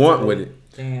you rest want of with it.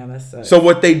 Damn, that sucks. So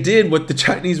what they did, what the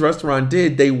Chinese restaurant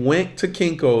did, they went to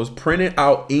Kinko's, printed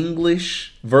out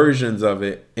English versions of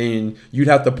it, and you'd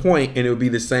have to point, and it would be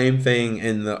the same thing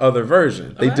in the other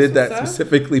version. They that's did that what's up.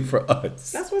 specifically for us.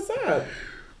 That's what's up.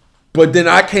 But then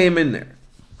I came in there.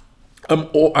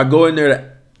 I go in there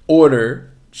to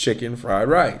order chicken fried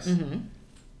rice. Mm-hmm.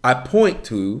 I point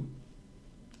to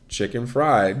chicken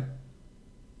fried,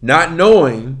 not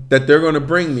knowing that they're going to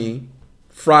bring me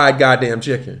fried goddamn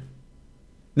chicken.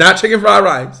 Not chicken fried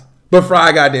rice, but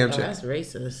fried goddamn chicken. That's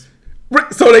racist.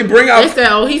 So they bring out. They said,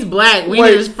 "Oh, he's black. We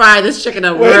Wait. need to fry this chicken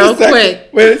up Wait real a second. quick."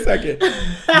 Wait a second.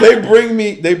 They bring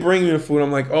me the food.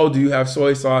 I'm like, oh, do you have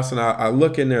soy sauce? And I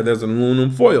look in there. There's aluminum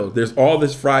foil. There's all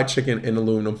this fried chicken in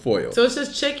aluminum foil. So it's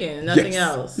just chicken, nothing Yes.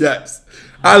 else. Yes.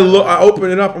 I open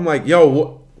it up. I'm like,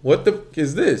 yo, what the f-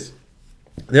 is this?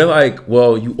 They're like,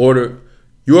 well, you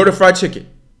order fried chicken.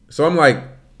 So I'm like,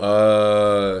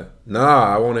 nah,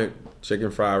 I wanted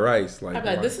chicken fried rice. Like, I'm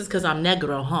like, this is because I'm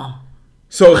negro, huh?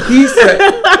 so he said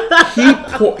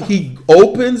he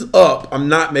opens up. I'm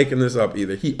not making this up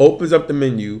either. He opens up the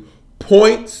menu,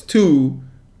 points to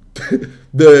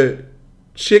the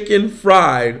chicken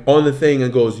fried on the thing,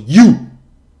 and goes, "You."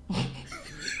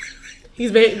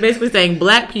 He's basically saying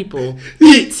black people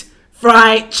eat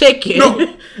fried chicken. No,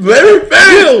 let me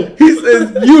finish. He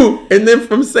says "you," and then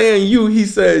from saying "you," he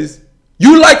says,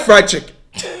 "You like fried chicken."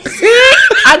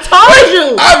 I told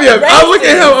you. I look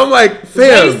at him. I'm like,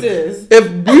 fam. Racist. If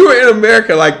we were in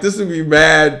America, like this would be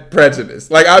mad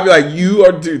prejudice. Like I'd be like, you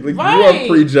are dude, like you Right. are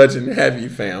prejudging heavy,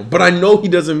 fam. But I know he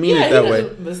doesn't mean it that way.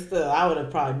 But still, I would have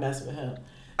probably messed with him.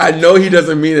 I know he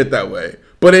doesn't mean it that way.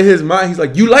 But in his mind, he's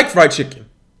like, you like fried chicken.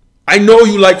 I know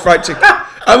you like fried chicken.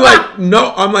 I'm like,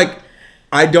 no. I'm like,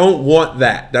 I don't want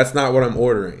that. That's not what I'm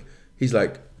ordering. He's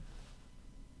like,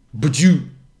 but you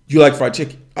like fried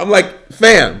chicken. I'm like,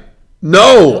 fam,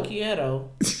 no. No quiero.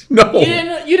 No.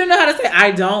 You didn't know how to say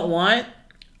I don't want.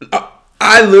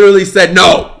 I literally said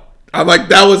no. I'm like,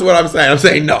 that was what I'm saying. I'm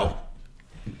saying no.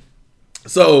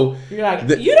 So You're like,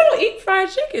 you don't eat fried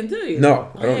chicken, do you?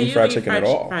 No, I don't eat you fried chicken at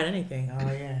all. Fried anything.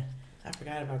 Oh yeah, I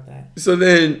forgot about that. So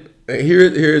then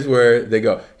here's where they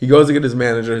go. He goes to get his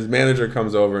manager. His manager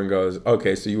comes over and goes,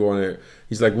 okay, so you want it?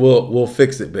 He's like, we'll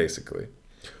fix it basically.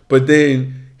 But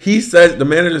then the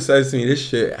manager says to me, this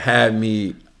shit had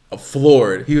me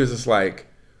floored. He was just like,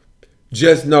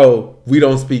 just know we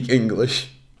don't speak English.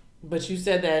 But you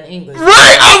said that in English.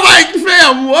 Right? I'm like,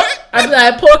 fam, what? I'd be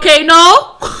like, porque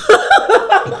no?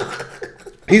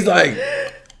 He's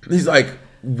like,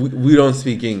 we don't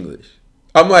speak English.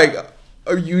 I'm like,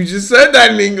 oh, you just said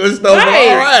that in English though, but Right.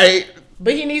 all right.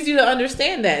 But he needs you to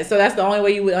understand that. So that's the only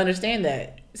way you would understand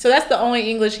that. So that's the only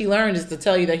English he learned is to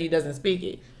tell you that he doesn't speak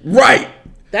it. Right.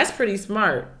 That's pretty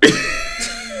smart.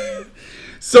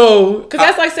 So Because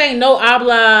that's like saying no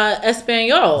habla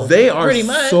español. they are pretty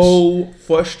much. so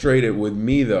frustrated with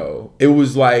me though. It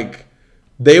was like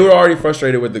they were already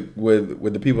frustrated with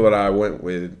the people that I went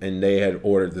with, and they had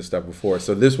ordered this stuff before.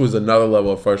 So this was another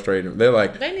level of frustration. They're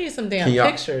like, They need some damn can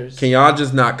y'all, pictures. can y'all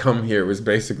just not come here? Was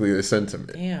basically the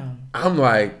sentiment. Damn. I'm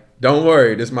like, don't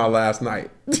worry, this is my last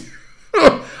night.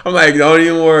 I'm like, don't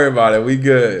even worry about it. We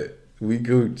good. We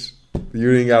gooch.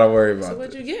 You ain't gotta worry about So it.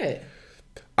 what'd you get?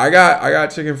 I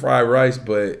got chicken fried rice,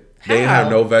 but they didn't have How?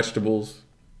 no vegetables.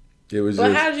 It was But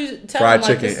just how did you tell fried him like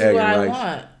chicken, this is egg, what and I rice.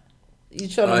 want? You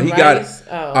showed him He rice.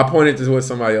 got. I pointed to what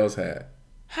somebody else had.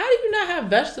 How do you not have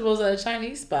vegetables at a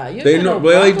Chinese spot? You They don't know, have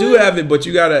well, they do broccoli? have it, but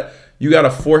you gotta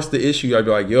force the issue. I'd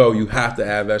be like, yo, you have to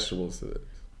add vegetables to this.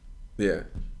 Yeah.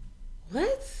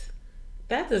 What?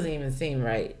 That doesn't even seem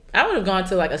right. I would have gone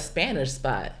to like a Spanish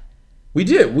spot. We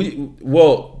did.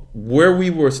 Where we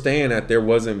were staying at, there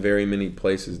wasn't very many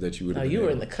places that you would. Oh, you were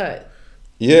in the cut.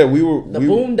 Yeah, we were. The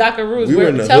Boondockeroos. We were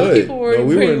in the tell hood. people where, No,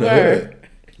 we where were you in the were. hood.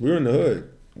 We were in the hood.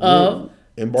 Of?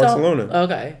 In Barcelona.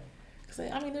 Okay. 'Cause,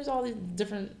 I mean, there's all these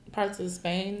different parts of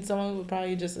Spain. Someone would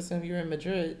probably just assume you were in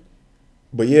Madrid.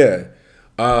 But yeah,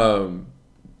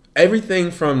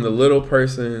 everything from the little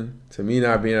person to me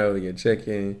not being able to get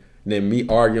chicken, and then me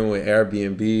arguing with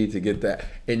Airbnb to get that.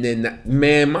 And then,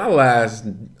 man,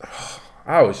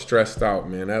 I was stressed out,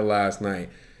 man. That last night,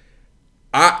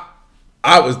 I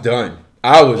was done.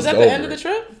 Was that over the end of the it.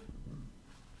 trip?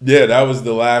 Yeah, that was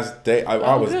the last day.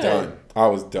 I was good. done. I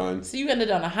was done. So you ended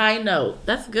on a high note.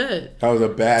 That's good. That was a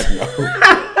bad note.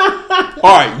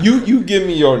 All right, you give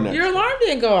me your next. Your alarm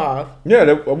didn't go off.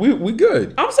 Yeah, we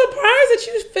good. I'm surprised that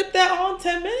you fit that all in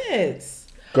 10 minutes.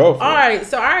 Go for All it. right,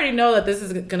 so I already know that this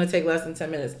is gonna take less than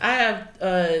 10 minutes. I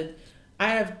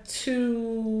have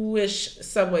 2-ish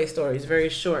Subway stories, very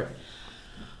short.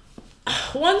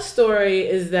 One story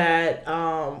is that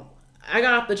I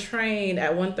got off the train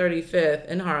at 135th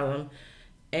in Harlem,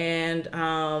 and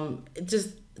it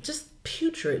just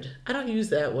putrid. I don't use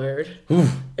that word.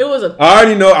 It was a. I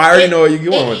already know where you're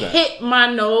going with that. It hit my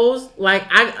nose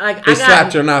It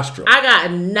slapped your nostril. I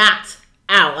got knocked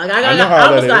out. Like I know how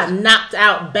almost that got knocked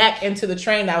out back into the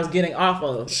train that I was getting off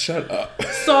of. Shut up.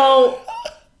 So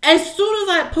as soon as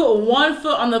I put one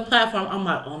foot on the platform, I'm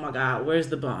like, oh my God, where's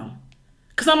the bum?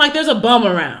 Because I'm like, there's a bum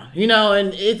around, you know,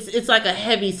 and it's like a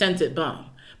heavy scented bum.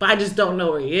 But I just don't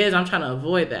know where he is. I'm trying to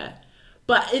avoid that.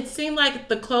 But it seemed like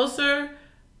the closer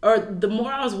or the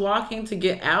more I was walking to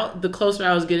get out, the closer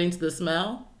I was getting to the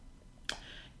smell.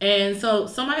 And so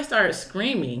somebody started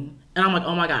screaming. And I'm like,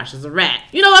 oh my gosh, there's a rat.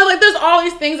 You know, like there's all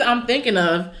these things that I'm thinking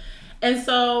of. And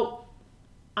so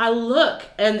I look,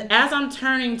 and as I'm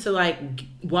turning to like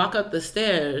walk up the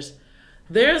stairs,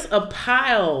 there's a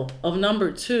pile of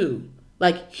number 2,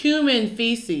 like human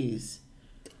feces.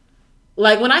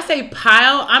 Like when I say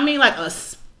pile, I mean like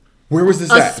Where was this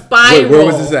a at? spiral. Where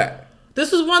was this at?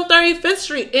 This was 135th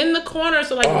Street in the corner.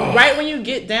 So like right when you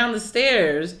get down the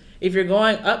stairs, if you're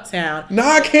going uptown. No,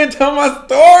 I can't tell my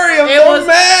story. I'm so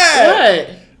mad.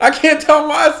 What? I can't tell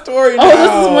my story now. Oh,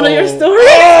 this is one of your stories?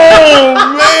 Oh,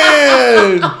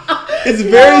 man. It's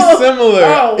very similar.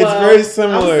 Oh, It's very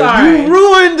similar. I'm sorry. You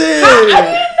ruined it. I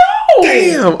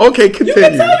didn't know. Damn. Okay, continue. You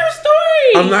can tell your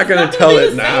story. I'm not gonna tell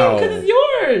it now. Because it's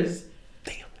yours.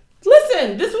 Damn.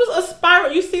 Listen, this was a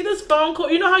spiral. You see this phone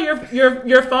cord? You know how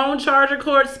your phone charger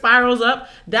cord spirals up?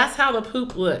 That's how the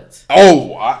poop looked.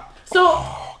 Oh, So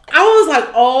I was like,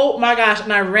 oh my gosh,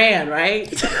 and I ran, right?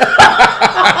 Because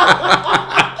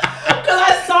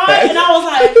I saw it and I was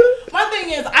like, my thing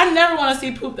is, I never want to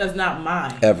see poop that's not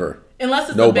mine. ever. Unless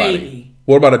it's Nobody. a baby.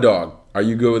 What about a dog? Are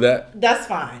you good with that? That's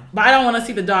fine. But I don't want to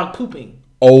see the dog pooping.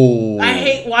 Oh. I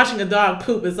hate watching a dog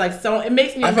poop. It's like so. It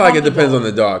makes me. I feel like it depends on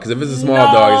the dog. Because if it's a small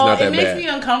dog, it's not that it makes bad. me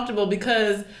uncomfortable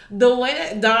because the way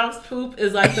that dogs poop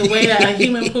is like the way that a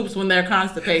human poops when they're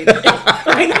constipated.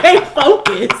 Like they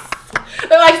focus.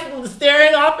 They're like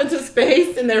staring off into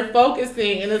space and they're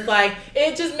focusing, and it's like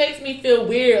it just makes me feel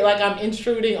weird, like I'm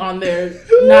intruding on their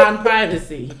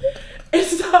non-privacy. And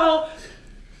so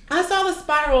I saw the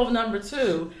spiral of number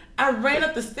 2. I ran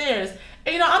up the stairs,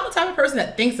 and you know I'm the type of person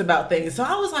that thinks about things. So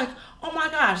I was like, oh my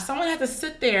gosh, someone had to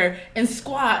sit there and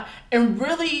squat and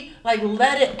really like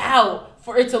let it out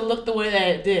for it to look the way that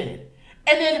it did,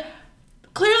 and then.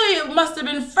 Clearly, it must have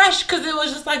been fresh because it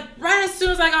was just like right as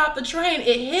soon as I got off the train,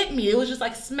 it hit me. It was just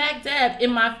like smack dab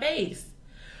in my face.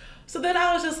 So then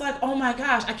I was just like, oh my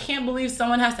gosh, I can't believe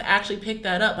someone has to actually pick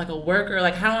that up, like a worker.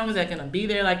 Like, how long is that going to be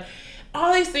there? Like,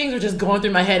 all these things were just going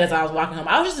through my head as I was walking home.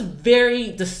 I was just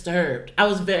very disturbed.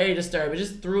 It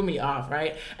just threw me off,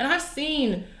 right? And I've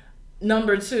seen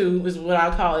number 2 is what I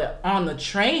call it on the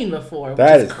train before, which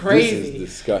is crazy. This is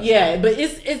disgusting. Yeah, but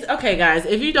it's okay, guys.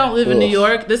 If you don't live in New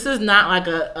York, this is not like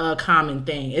a common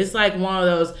thing. It's like one of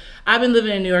those. I've been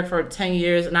living in New York for 10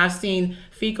 years, and I've seen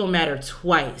fecal matter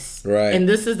twice. Right. And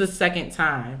this is the second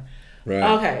time. Right.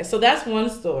 Okay, so that's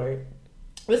one story.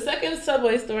 The second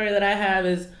subway story that I have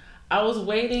is I was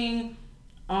waiting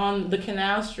on the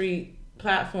Canal Street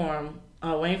platform,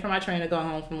 waiting for my train to go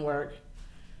home from work.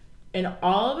 And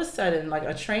all of a sudden, like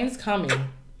a train's coming,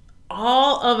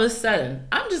 all of a sudden,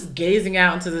 I'm just gazing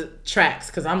out into the tracks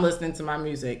because I'm listening to my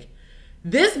music.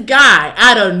 This guy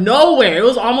out of nowhere, it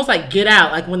was almost like Get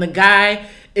Out, like when the guy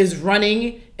is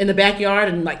running in the backyard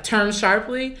and like turns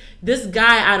sharply. This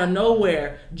guy out of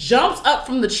nowhere jumps up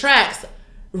from the tracks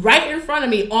right in front of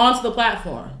me onto the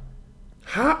platform.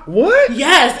 Huh? What?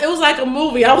 Yes, it was like a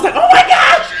movie. I was like, oh my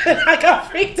gosh! And I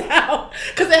got freaked out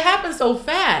because it happened so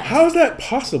fast. How is that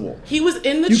possible? He was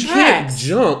in the You can't tracks.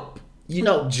 jump. He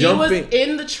was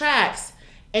in the tracks,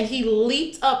 and he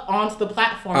leaped up onto the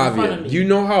platform in front of me. Do you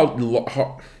know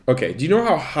how okay, do you know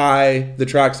how high the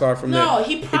tracks are from there? No,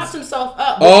 he propped himself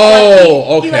up.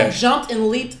 Oh, He okay. like jumped and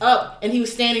leaped up, and he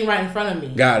was standing right in front of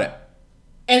me. Got it.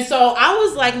 And so I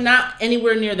was like not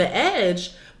anywhere near the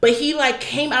edge, But he like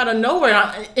came out of nowhere.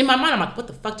 And in my mind, I'm like, what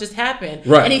the fuck just happened?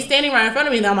 Right. And he's standing right in front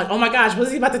of me. And I'm like, oh my gosh, what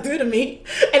is he about to do to me?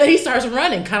 And then he starts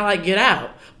running, kind of like Get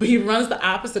Out. But he runs the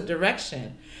opposite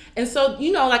direction. And so,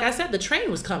 like I said, the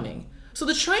train was coming. So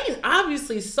the train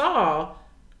obviously saw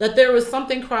that there was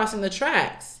something crossing the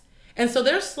tracks. And so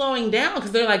they're slowing down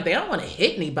because they're like, they don't want to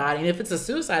hit anybody. And if it's a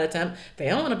suicide attempt, they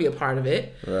don't want to be a part of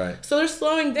it. Right. So they're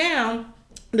slowing down.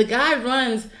 The guy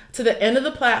runs to the end of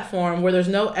the platform where there's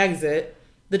no exit.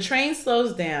 The train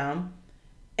slows down.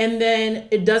 And then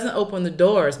it doesn't open the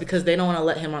doors because they don't want to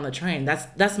let him on the train.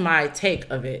 That's my take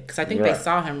of it. Because I think they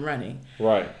saw him running.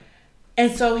 Right.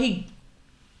 And so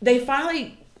they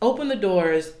finally open the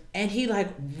doors and he like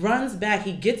runs back.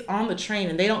 He gets on the train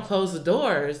and they don't close the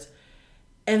doors.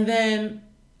 And then,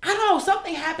 I don't know,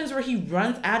 something happens where he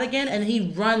runs out again and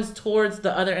he runs towards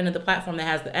the other end of the platform that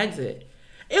has the exit.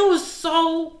 It was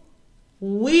so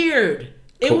weird.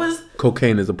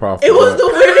 Cocaine is a powerful It was the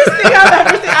weirdest thing I've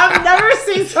ever seen. I've never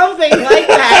seen something like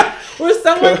that where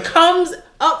someone comes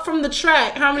up from the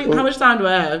track. How much time do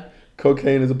I have?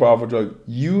 Cocaine is a powerful drug.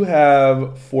 You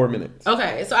have 4 minutes.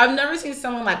 Okay, so I've never seen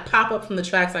someone like pop up from the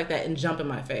tracks like that and jump in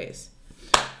my face.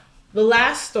 The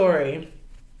last story,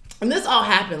 and this all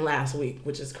happened last week,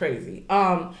 which is crazy.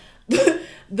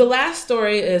 The last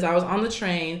story is I was on the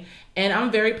train, and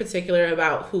I'm very particular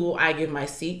about who I give my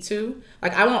seat to.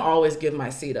 Like, I won't always give my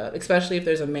seat up, especially if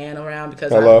there's a man around,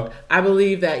 because I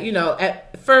believe that,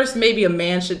 at first maybe a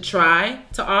man should try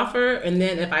to offer, and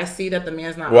then if I see that the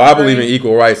man's not I believe in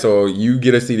equal rights, so you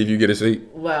get a seat if you get a seat.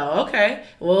 Well, okay.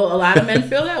 Well, a lot of men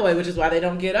feel that way, which is why they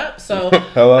don't get up. So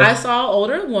I saw an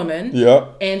older woman,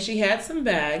 and she had some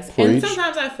bags. Preach. And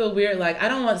sometimes I feel weird, like I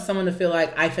don't want someone to feel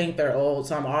like I think they're old,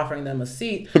 so I'm offering them a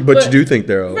seat. But you do think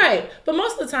they're old. Right. But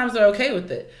most of the times they're okay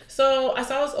with it. So I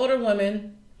saw this older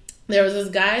woman. There was this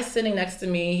guy sitting next to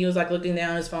me. He was like looking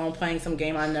down at his phone, playing some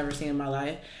game I've never seen in my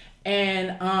life.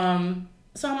 And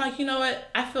so I'm like, you know what?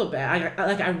 I feel bad.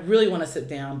 I really want to sit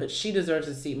down, but she deserves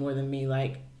a seat more than me.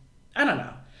 Like, I don't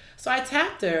know. So I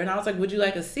tapped her and I was like, would you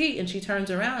like a seat? And she turns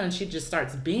around and she just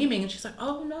starts beaming. And she's like,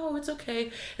 oh, no, it's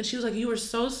okay. And she was like, you were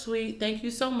so sweet. Thank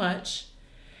you so much.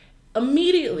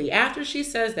 Immediately after she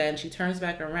says that and she turns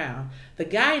back around, the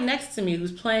guy next to me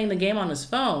who's playing the game on his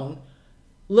phone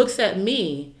looks at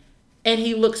me and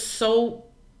he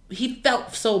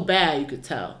felt so bad, you could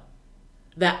tell,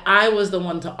 that I was the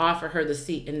one to offer her the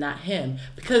seat and not him.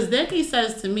 Because then he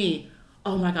says to me,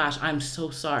 oh my gosh, I'm so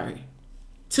sorry.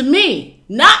 To me,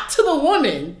 not to the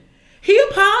woman. He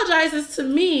apologizes to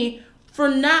me for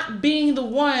not being the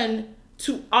one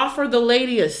to offer the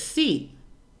lady a seat.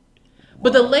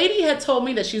 But the lady had told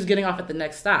me that she was getting off at the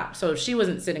next stop. So she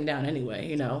wasn't sitting down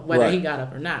anyway, whether he got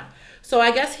up or not. So I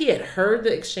guess he had heard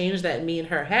the exchange that me and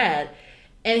her had.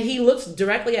 And he looks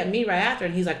directly at me right after.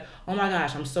 And he's like, oh my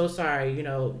gosh, I'm so sorry. You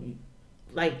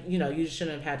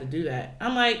shouldn't have had to do that.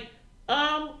 I'm like,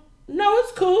 no,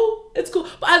 it's cool. It's cool.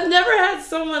 But I've never had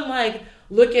someone like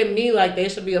look at me like they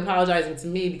should be apologizing to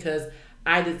me because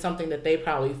I did something that they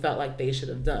probably felt like they should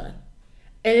have done.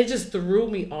 And it just threw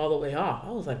me all the way off.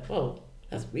 I was like, whoa.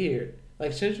 That's weird.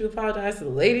 Like, shouldn't you apologize to the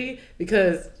lady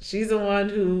because she's the one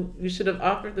who you should have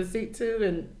offered the seat to?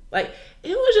 And like,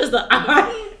 it was just an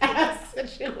odd-ass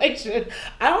situation.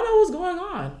 I don't know what's going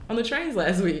on the trains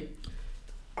last week.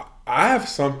 I have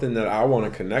something that I want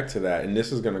to connect to that, and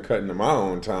this is going to cut into my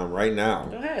own time right now.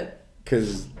 Go ahead.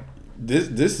 Because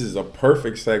this is a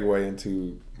perfect segue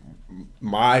into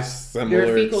my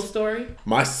similar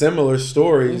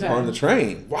stories on the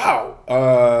train. Wow.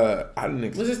 I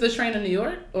didn't was this the train in New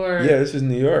York or? Yeah, this is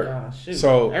New York. Oh, shoot.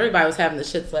 So everybody was having the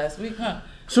shits last week, huh?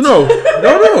 So no.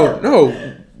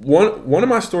 One of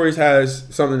my stories has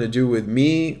something to do with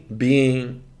me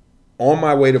being on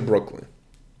my way to Brooklyn.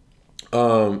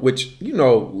 Which,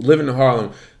 living in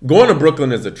Harlem, going to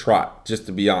Brooklyn is a trot, just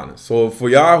to be honest. So for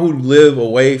y'all who live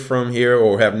away from here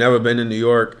or have never been in New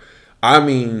York, I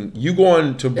mean, you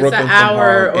going to Brooklyn it's an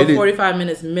hour or 45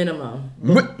 minutes minimum.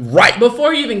 Right.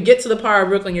 Before you even get to the part of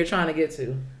Brooklyn you're trying to get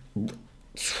to. Man.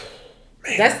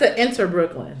 That's the enter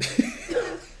Brooklyn.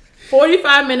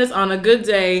 45 minutes on a good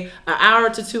day, an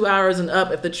hour to 2 hours and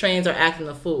up if the trains are acting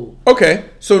a fool. Okay.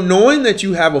 So knowing that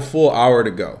you have a full hour to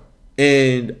go,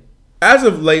 and as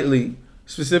of lately,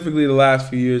 specifically the last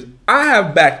few years, I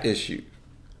have back issues.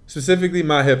 Specifically,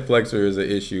 my hip flexor is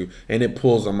an issue, and it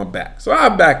pulls on my back. So I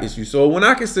have back issues. So when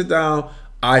I can sit down,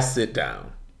 I sit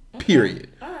down. Period.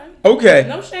 All right. Okay.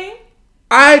 No shame.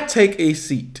 I take a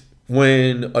seat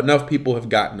when enough people have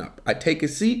gotten up. I take a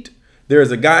seat. There is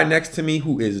a guy next to me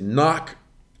who is knocked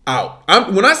out.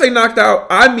 When I say knocked out,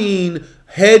 I mean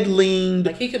head leaned,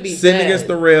 Like he could be sitting dead. against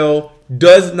the rail,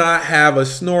 does not have a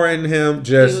snore in him.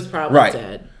 Just He was probably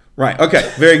dead. Right.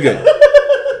 Okay. Very good.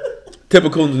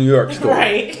 Typical New York story.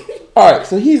 Right. All right.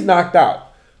 So he's knocked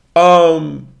out.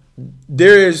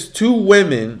 There is 2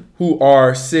 women who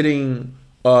are sitting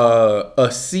a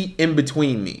seat in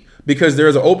between me because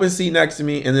there's an open seat next to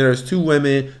me, and there's 2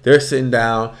 women. They're sitting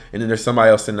down, and then there's somebody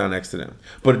else sitting down next to them.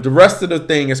 But the rest of the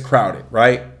thing is crowded.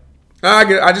 Right.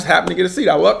 I just happened to get a seat.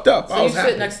 I lucked up. So I was you sit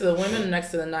happy. next to the women or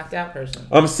next to the knocked out person?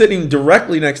 I'm sitting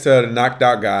directly next to the knocked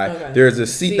out guy. Okay. There's a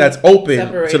seat Seat that's open to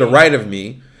the separating right of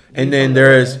me. And then from the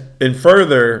there's, women. and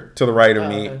further to the right of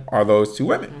me Okay. are those 2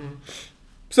 women.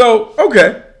 So,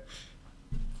 okay.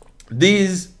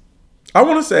 These, I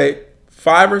want to say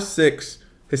 5 or 6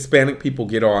 Hispanic people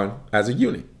get on as a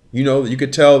unit. You know, you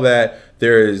could tell that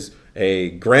there is a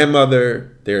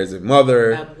grandmother, there is a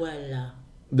mother, Abuela.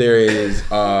 there is,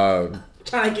 Trying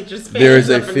to get your Spanish there is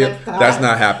a up for feel. next time. That's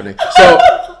not happening. So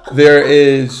there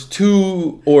is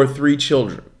 2 or 3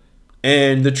 children.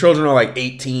 And the children are like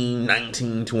 18,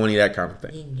 19, 20, that kind of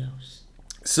thing. Niños.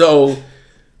 So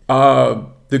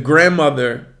the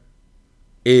grandmother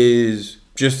is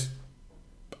just,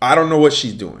 I don't know what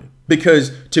she's doing.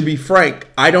 Because to be frank,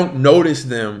 I don't notice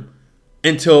them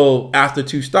until after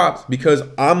 2 stops. Because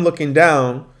I'm looking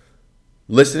down,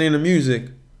 listening to music,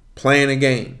 playing a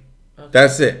game. Okay.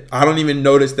 That's it. I don't even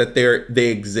notice that they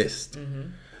exist. Mm-hmm.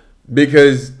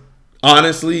 Because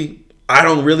honestly, I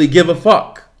don't really give a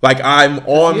fuck. Like I'm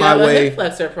on my way. Hip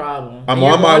flexor problem. I'm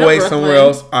on my way somewhere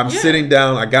else. I'm sitting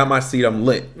down. I got my seat. I'm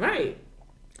lit. Right.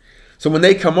 So when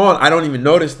they come on, I don't even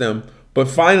notice them. But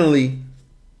finally,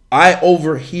 I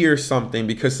overhear something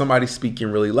because somebody's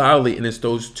speaking really loudly, and it's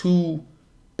those 2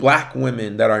 black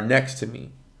women that are next to me.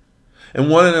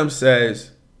 And one of them says,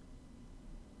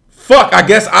 "Fuck, I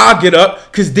guess I'll get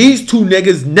up because these 2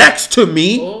 niggas next to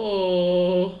me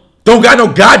don't got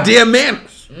no goddamn manners."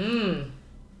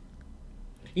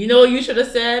 You know what you should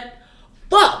have said?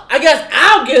 Fuck, I guess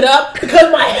I'll get up because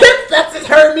my hip flexors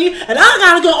hurt me and I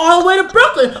gotta go all the way to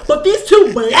Brooklyn. But these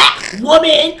 2 black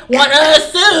women want to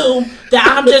assume that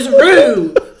I'm just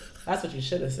rude. That's what you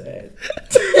should have said.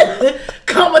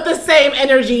 Come with the same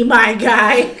energy, my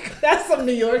guy. That's some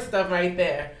New York stuff right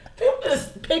there. People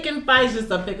just picking fights just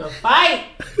to pick a fight.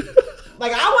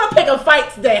 Like, I want to pick a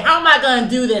fight today. How am I going to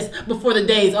do this before the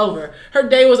day's over? Her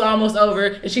day was almost over,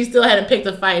 and she still hadn't picked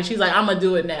a fight. She's like, I'm going to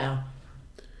do it now.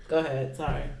 Go ahead.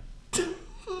 Sorry.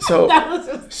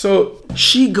 So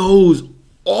she goes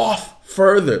off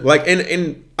further. Like,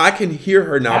 and I can hear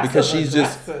her now because she's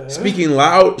just speaking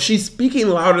loud. She's speaking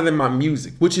louder than my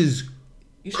music, which is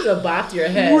you should have bopped your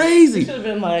head. Crazy. You should have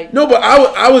been like... No, but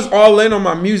I was all in on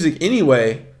my music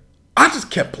anyway. I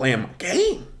just kept playing my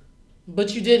game.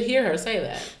 But you did hear her say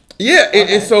that. Yeah,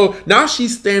 and so now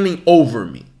she's standing over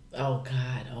me. Oh,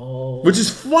 God. Oh. Which is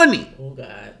funny. Oh,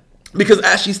 God. Because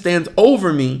as she stands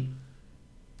over me,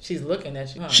 she's looking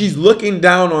at you. Huh? She's looking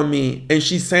down on me, and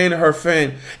she's saying to her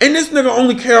friend, and this nigga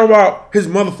only care about his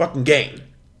motherfucking game.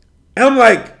 And I'm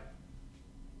like,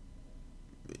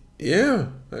 yeah,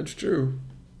 that's true.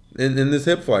 And this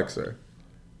hip flexor.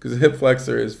 Because the hip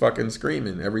flexor is fucking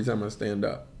screaming every time I stand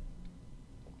up.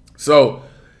 So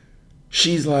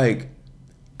she's like,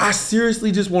 I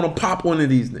seriously just want to pop one of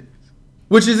these niggas.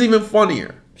 Which is even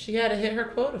funnier. She had to hit her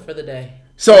quota for the day.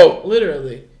 So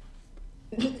literally.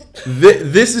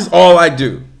 This is all I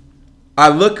do. I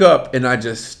look up and I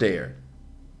just stare.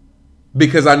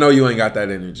 Because I know you ain't got that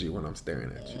energy when I'm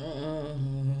staring at you.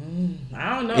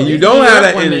 I don't know. And you don't have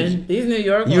that energy. These New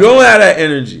York You don't have that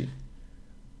energy.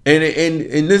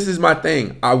 And this is my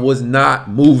thing. I was not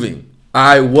moving.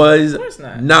 I was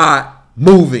not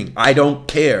moving. I don't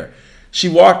care. She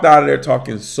walked out of there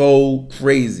talking so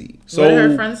crazy. So what did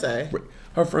her friend say?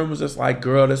 Her friend was just like,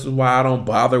 girl, this is why I don't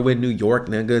bother with New York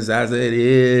niggas as it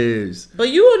is. But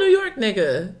you a New York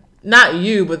nigga. Not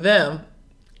you, but them.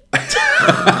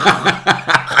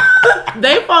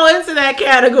 They fall into that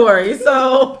category.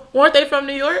 So, weren't they from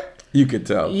New York? You could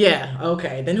tell. Yeah,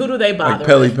 okay. Then who do they bother like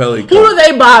Pelly with? Pelly Coat. Who do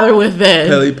they bother with then?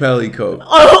 Pelly Pelly Coat.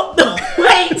 Oh,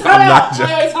 wait, time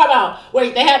out.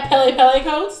 Wait, they had Pelly Pelly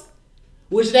Coats?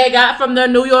 Which they got from their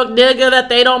New York nigga that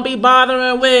they don't be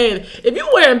bothering with. If you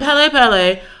wearing Pele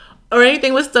Pele or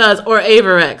anything with studs or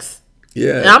Averex.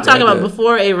 Yeah. And I'm talking about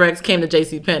before Averex came to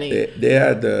JCPenney. They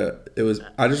had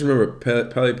I just remember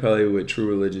Pele Pele with True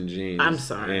Religion jeans. I'm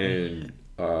sorry.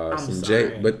 And some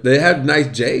J, but they had nice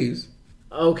J's.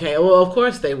 Okay, well, of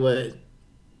course they would.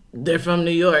 They're from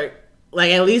New York.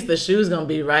 Like, at least the shoe's gonna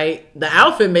be right. The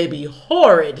outfit may be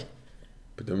horrid.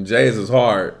 But them J's is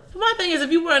hard. What My thing is,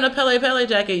 if you wearing a Pele Pele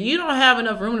jacket, you don't have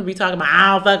enough room to be talking about,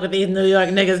 I don't fuck with these New York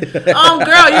niggas.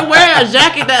 Girl, you're wearing a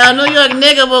jacket that a New York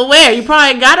nigga will wear. You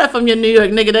probably got it from your New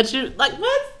York nigga that you, like,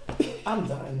 what? I'm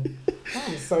done.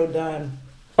 I'm so done.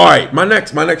 All right, my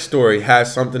next story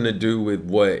has something to do with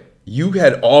what you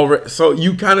had already. So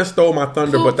you kind of stole my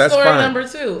thunder, but that's story fine. Number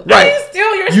 2. Right. I didn't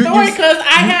steal your story because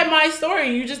I had my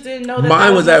story. You just didn't know that.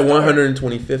 Mine was at my story.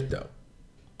 125th though.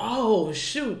 Oh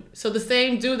shoot! So the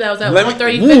same dude that was at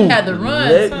 135th had the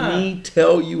runs. Let me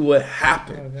tell you what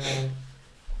happened. Okay.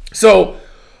 So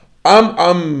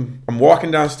I'm walking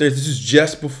downstairs. This is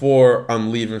just before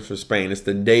I'm leaving for Spain. It's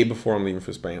the day before I'm leaving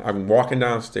for Spain. I'm walking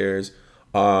downstairs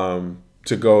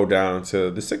to go down to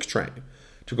the 6 train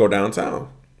to go downtown.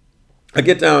 I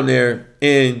get down there,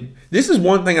 and this is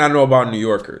one thing I know about New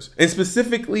Yorkers, and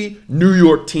specifically New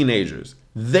York teenagers.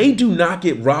 They do not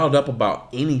get riled up about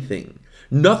anything.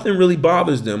 Nothing really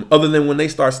bothers them other than when they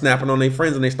start snapping on their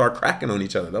friends and they start cracking on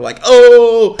each other. They're like,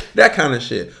 oh, that kind of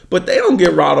shit. But they don't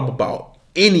get riled up about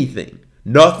anything.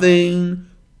 Nothing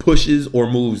pushes or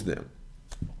moves them.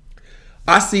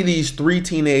 I see these 3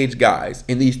 teenage guys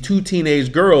and these 2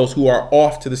 teenage girls who are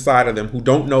off to the side of them, who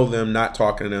don't know them, not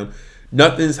talking to them.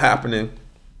 Nothing's happening.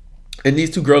 And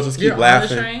these 2 girls just keep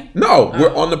laughing. On the train? No,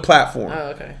 we're on the platform. Oh,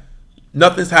 okay.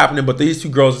 Nothing's happening, but these 2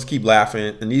 girls just keep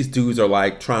laughing, and these dudes are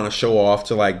like trying to show off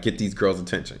to like get these girls'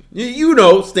 attention. You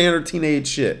know, standard teenage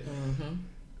shit.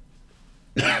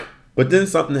 Mm-hmm. But then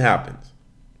something happens.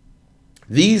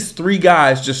 These 3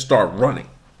 guys just start running.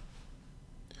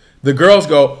 The girls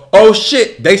go, oh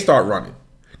shit, they start running.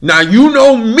 Now you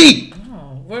know me.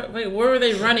 Oh, where were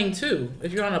they running to?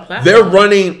 If you're on a platform, They're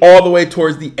running all the way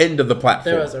towards the end of the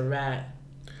platform. there was a rat.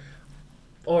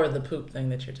 Or the poop thing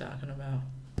that you're talking about.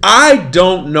 I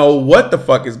don't know what the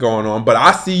fuck is going on, but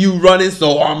I see you running,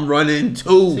 so I'm running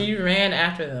too. So you ran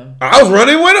after them. I was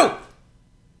running with them.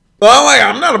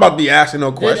 Well, I'm not about to be asking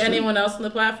no questions. Did anyone else on the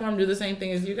platform do the same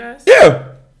thing as you guys? Yeah.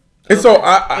 And so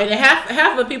I And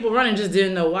half of the people running just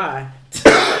didn't know why.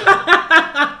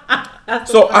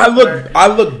 so I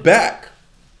look back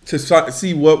to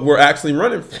see what we're actually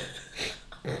running for.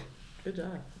 Good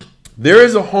job. There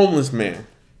is a homeless man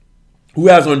who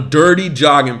has on dirty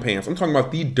jogging pants. I'm talking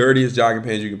about the dirtiest jogging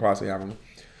pants you could possibly have on.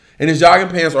 And his jogging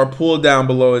pants are pulled down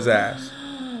below his ass.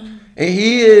 And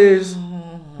he is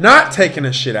not taking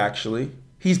a shit, actually.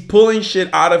 He's pulling shit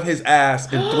out of his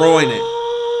ass and throwing it.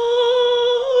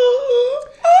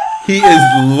 He is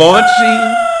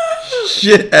launching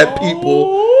shit at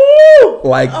people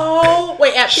like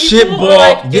wait, at people? shit ball.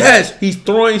 Like, yes, he's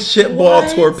throwing shit ball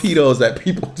What? torpedoes at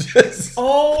people. Just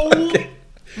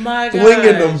my gosh.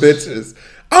 flinging them bitches.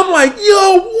 I'm like,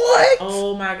 yo, what?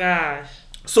 Oh my gosh.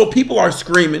 So people are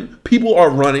screaming. People are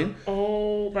running.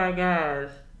 Oh my gosh.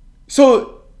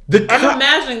 So I'm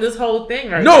imagining this whole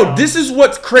thing right No, now. this is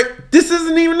what's this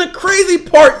isn't even the crazy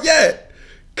part yet.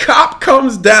 Cop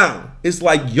comes down. It's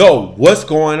like, yo, what's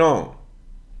going on?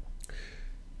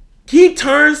 He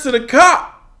turns to the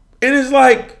cop and is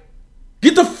like,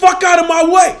 get the fuck out of my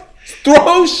way.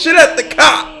 Throws shit at the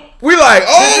cop. We like, Did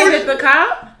you oh, hit the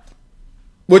cop?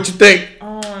 what you think?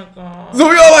 Oh my god. So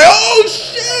we all like, oh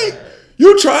shit,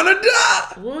 you trying to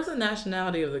die. What was the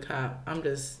nationality of the cop? I'm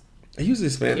just He was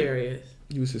Hispanic. curious.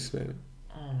 He was Hispanic.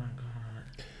 Oh my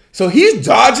god. So he's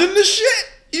dodging the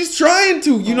shit. He's trying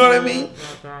to, you know what I mean?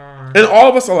 Oh my god. And all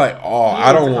of us are like, oh,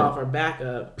 I don't call want. for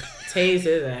backup. Tase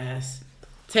his ass.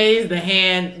 Tase the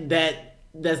hand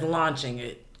that's launching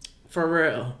it. For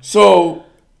real. So,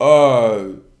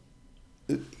 the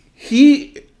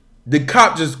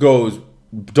cop just goes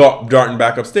darting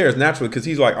back upstairs naturally because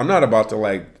he's like, I'm not about to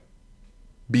like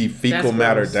be fecal That's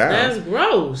matter gross. down. That's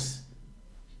gross.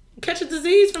 Catch a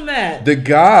disease from that. The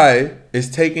guy is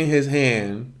taking his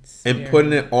hand and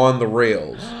putting it on the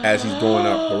rails as he's going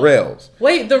up the rails.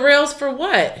 Wait, the rails for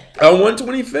what? On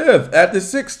 125th at the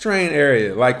 6 train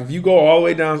area. Like if you go all the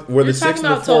way down where the 6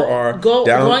 and the 4 are down.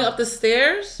 Going up the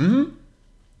stairs? Mm-hmm.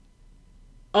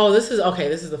 Oh, this is okay.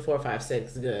 This is the 4, 5,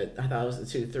 6. Good. I thought it was the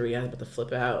 2, 3. I was about to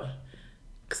flip out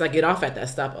because I get off at that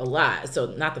stop a lot. So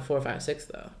not the 4, 5, 6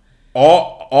 though.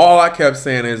 All I kept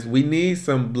saying is we need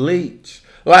some bleach.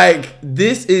 Like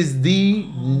this is the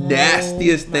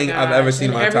nastiest My thing I've gosh. ever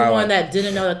seen in And my entire everyone life. that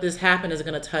didn't know that this happened is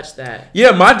gonna touch that. Yeah,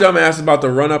 my dumb ass is about to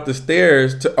run up the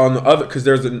stairs on the other because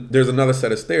there's another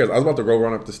set of stairs. I was about to go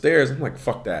run up the stairs. I'm like,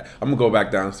 fuck that. I'm gonna go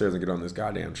back downstairs and get on this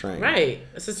goddamn train. Right.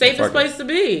 It's the safest fuck place to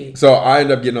be. So I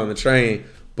end up getting on the train,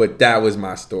 but that was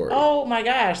my story. Oh my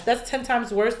gosh, that's 10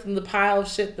 times worse than the pile of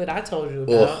shit that I told you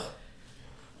about.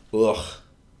 Ugh.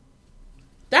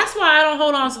 That's why I don't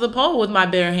hold on to the pole with my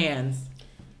bare hands.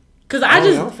 Because I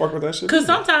don't fuck with that shit. Because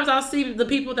sometimes I'll see the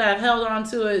people that have held on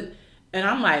to it, and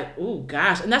I'm like, ooh,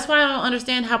 gosh. And that's why I don't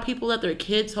understand how people let their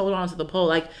kids hold on to the pole.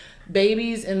 Like,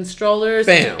 babies in strollers.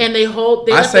 Fam. And they hold...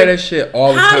 I say that shit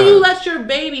all the time. How do you let your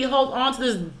baby hold on to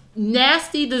this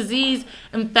nasty,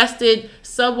 disease-infested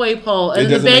subway pole,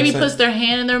 and the baby puts their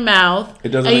hand in their mouth,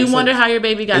 and you wonder how your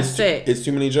baby got sick? It's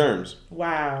too many germs.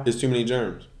 Wow. It's too many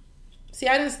germs. See,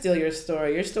 I didn't steal your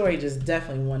story. Your story just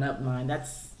definitely went up mine.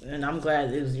 And I'm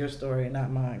glad it was your story and not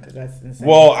mine, because that's insane.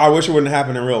 Well, I wish it wouldn't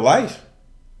happen in real life.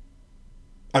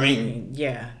 I mean,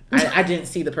 yeah, I didn't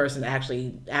see the person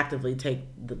actually actively take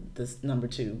this number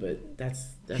 2, but that's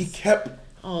he kept.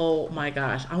 Oh my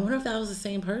gosh, I wonder if that was the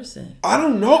same person. I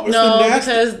don't know. It's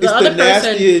because the other person,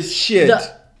 nastiest shit.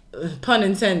 Pun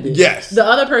intended. Yes. The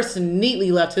other person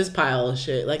neatly left his pile of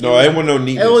shit. Like, no, it wasn't no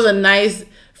neatness. It was a nice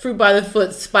fruit by the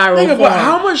foot spiral. Nigga, but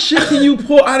how much shit can you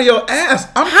pull out of your ass?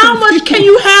 How much can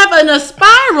you have in a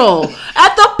spiral?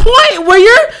 At the point where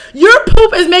your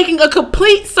poop is making a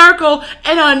complete circle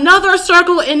and another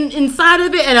circle inside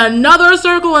of it and another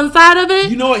circle inside of it.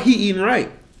 You know what? He eating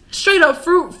right. Straight up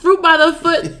fruit by the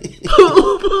foot.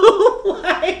 Poop.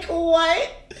 Like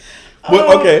what?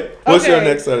 Well, okay. What's your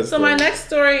next set of stories? So my next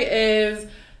story is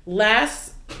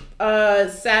last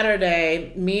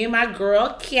Saturday, me and my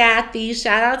girl Kathy,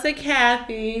 shout out to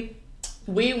Kathy,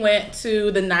 we went to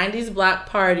the 90s block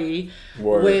party,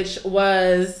 which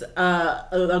was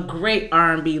a great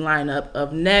R&B lineup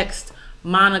of Next,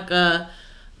 Monica,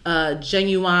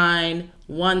 Genuine,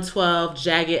 112,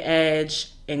 Jagged Edge,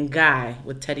 and Guy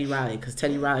with Teddy Riley, because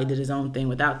Teddy Riley did his own thing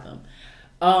without them.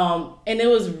 And it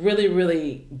was really,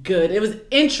 really good. It was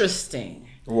interesting.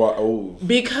 Wow. Oh.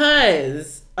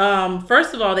 Because,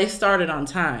 first of all, they started on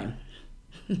time.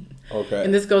 Okay.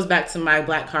 And this goes back to my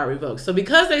black card revoked. So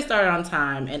because they started on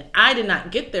time and I did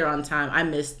not get there on time, I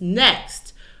missed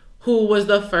Next, who was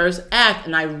the first act.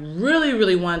 And I really,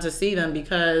 really wanted to see them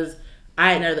because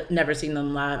I had never seen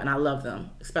them live and I love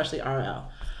them, especially RL.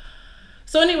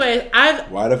 So anyway,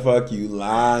 Why the fuck you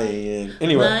lying?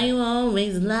 Anyway. Why you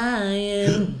always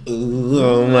lying? Ooh,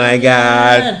 oh my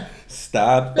God.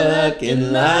 Stop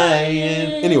fucking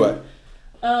lying. Anyway.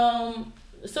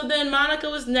 So then Monica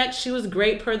was next. She was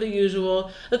great per the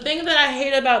usual. The thing that I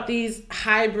hate about these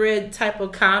hybrid type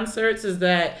of concerts is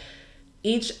that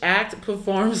each act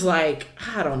performs like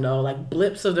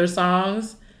blips of their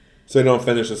songs. So they don't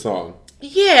finish the song.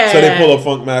 Yeah. So they pull a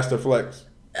Funk Master Flex.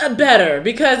 Better,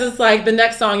 because it's like the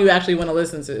next song you actually want to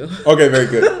listen to. Okay, very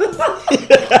good.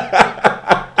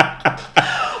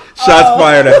 Shots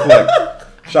fired at Flex.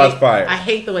 Shots fired. I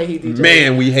hate the way he DJs.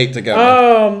 Man, we hate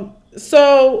together.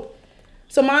 So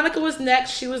Monica was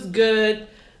next. She was good.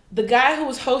 The guy who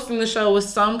was hosting the show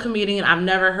was some comedian I've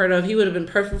never heard of. He would have been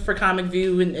perfect for Comic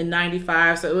View in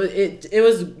 95. So it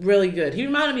was really good. He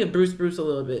reminded me of Bruce a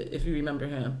little bit, if you remember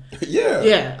him. Yeah.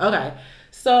 Yeah, okay.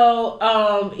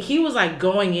 So he was like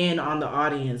going in on the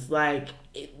audience. Like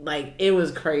it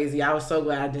was crazy. I was so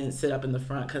glad I didn't sit up in the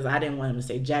front because I didn't want him to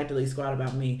say Jack Dilly Squad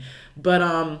about me.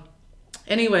 But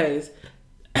anyways,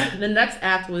 the next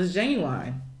act was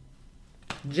Genuine.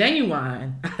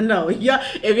 I know.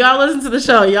 If y'all listen to the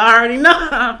show, y'all already know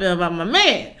how I feel about my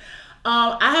man.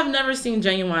 I have never seen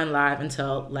Genuine live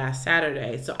until last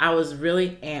Saturday, so I was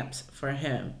really amped for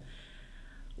him.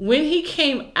 When he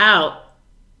came out,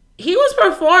 he was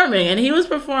performing, and he was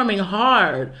performing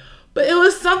hard, but it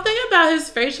was something about his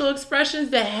facial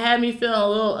expressions that had me feeling a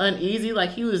little uneasy,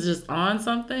 like he was just on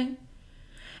something.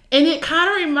 And it kind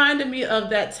of reminded me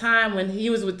of that time when he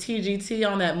was with TGT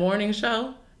on that morning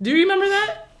show. Do you remember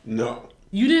that? No.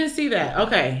 You didn't see that?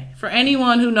 Okay. For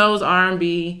anyone who knows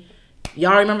R&B,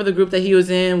 y'all remember the group that he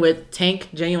was in with Tank,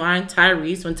 Genuine,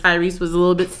 Tyrese, when Tyrese was a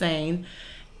little bit sane.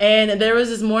 And there was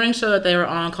this morning show that they were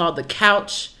on called The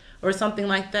Couch or something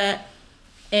like that.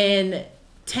 And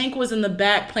Tank was in the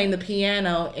back playing the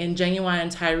piano, and Genuine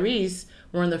and Tyrese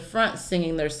were in the front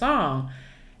singing their song.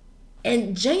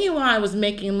 And Genuine was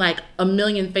making like 1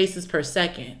 million faces per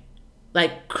second.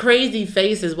 Like crazy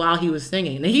faces while he was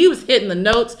singing. And he was hitting the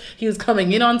notes. He was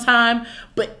coming in on time.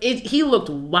 But he looked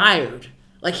wired.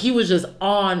 Like he was just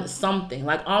on something.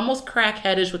 Like almost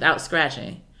crackheadish without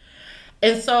scratching.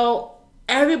 And so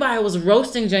everybody was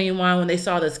roasting Genuine when they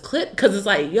saw this clip. Because it's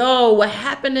like, yo, what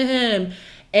happened to him?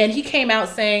 And he came out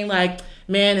saying like,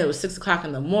 man, it was 6 o'clock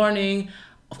in the morning.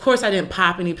 Of course, I didn't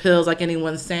pop any pills like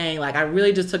anyone's saying. Like I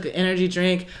really just took an energy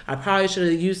drink. I probably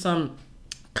should have used some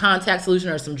contact solution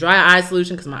or some dry eye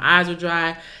solution because my eyes were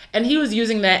dry. And he was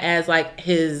using that as like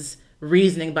his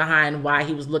reasoning behind why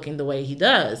he was looking the way he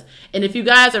does. And if you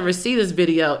guys ever see this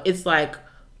video, it's like,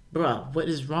 bro, what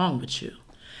is wrong with you?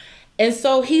 And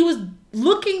so he was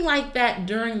looking like that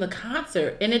during the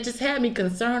concert, and it just had me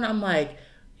concerned. I'm like,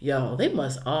 yo, they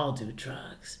must all do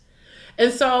drugs.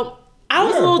 And so I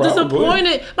was a little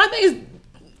disappointed. My thing is,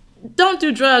 don't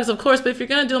do drugs, of course, but if you're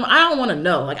going to do them, I don't want to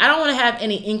know. Like, I don't want to have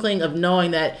any inkling of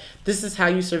knowing that this is how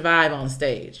you survive on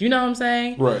stage. You know what I'm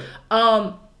saying?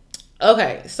 Right.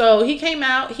 Okay, so he came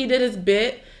out, he did his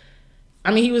bit.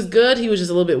 I mean, he was good. He was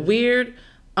just a little bit weird.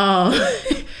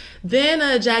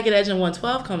 Then Jagged Edge and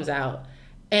 112 comes out.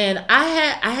 And I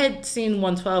had seen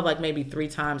 112 like maybe 3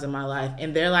 times in my life.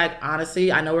 And they're like,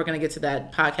 honestly, I know we're going to get to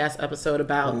that podcast episode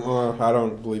about... I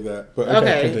don't believe that. But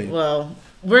okay, continue. well,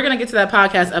 we're going to get to that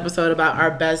podcast episode about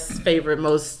our best, favorite,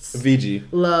 most VG.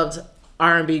 loved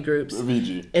R&B groups.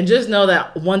 VG. And just know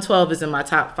that 112 is in my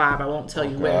top 5. I won't tell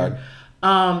you God. where.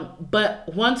 But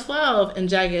 112 and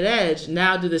Jagged Edge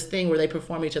now do this thing where they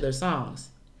perform each other's songs.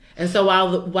 And so while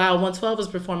 112 is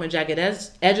performing Jagged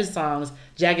Edge's songs,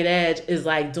 Jagged Edge is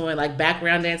like doing like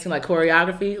background dancing, like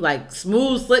choreography, like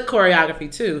smooth, slick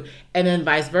choreography too, and then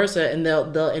vice versa, and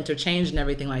they'll interchange and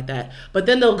everything like that. But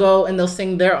then they'll go and they'll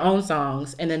sing their own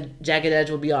songs, and then Jagged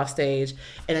Edge will be off stage,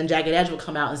 and then Jagged Edge will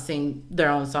come out and sing their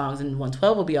own songs, and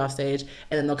 112 will be off stage,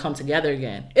 and then they'll come together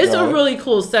again. It's a really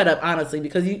cool setup, honestly,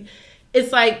 because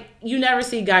it's like you never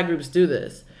see guy groups do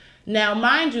this. Now,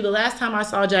 mind you, the last time I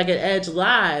saw Jagged Edge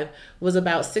live was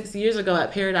about 6 years ago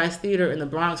at Paradise Theater in the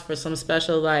Bronx for some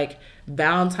special like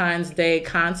Valentine's Day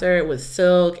concert with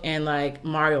Silk and like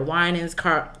Mario Winans,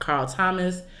 Carl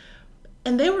Thomas,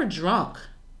 and they were drunk.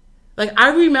 Like, I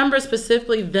remember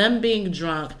specifically them being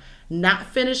drunk, not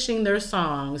finishing their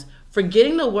songs,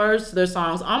 forgetting the words to their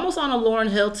songs, almost on a Lauryn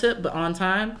Hill tip, but on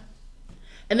time.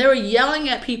 And they were yelling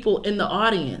at people in the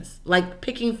audience, like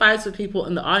picking fights with people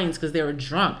in the audience because they were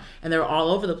drunk and they were all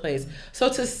over the place. So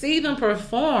to see them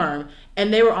perform,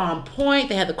 and they were on point,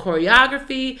 they had the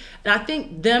choreography, and I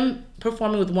think them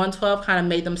performing with 112 kind of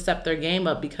made them step their game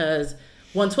up because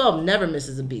 112 never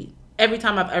misses a beat. Every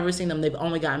time I've ever seen them, they've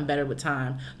only gotten better with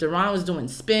time. Deron was doing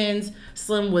spins,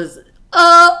 Slim was,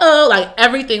 like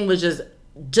everything was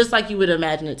just like you would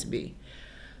imagine it to be.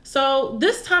 So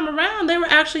this time around, they were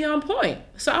actually on point.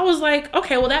 So I was like,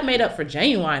 okay, well, that made up for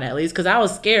Genuine at least, because I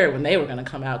was scared when they were going to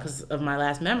come out because of my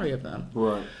last memory of them.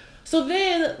 Right. So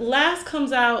then last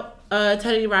comes out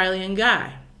Teddy Riley and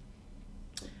Guy.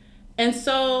 And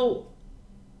so,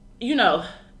 you know,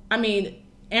 I mean,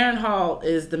 Aaron Hall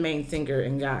is the main singer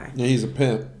in Guy. Yeah, he's a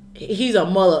pimp. He's a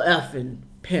mother effing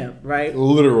pimp, right?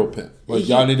 Literal pimp. Like,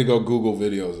 y'all need to go Google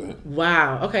videos of him.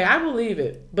 Wow. Okay, I believe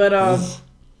it. But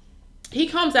he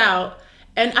comes out,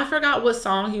 and I forgot what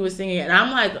song he was singing, and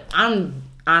I'm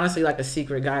honestly like a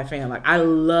secret Guy fan. Like, I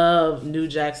love New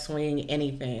Jack Swing,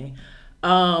 anything.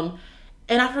 And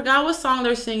I forgot what song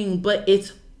they're singing, but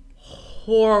it's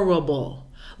horrible.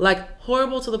 Like,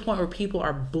 horrible to the point where people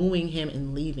are booing him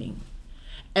and leaving.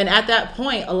 And at that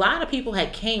point, a lot of people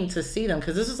had came to see them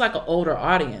because this was like an older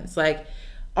audience. Like,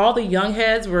 all the young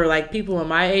heads were like people in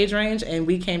my age range, and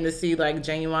we came to see like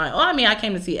Genuine. Oh, I mean, I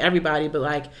came to see everybody, but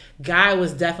like Guy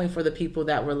was definitely for the people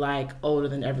that were like older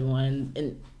than everyone,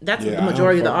 and that's the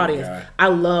majority of the audience. I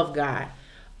love Guy.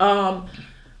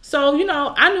 So, you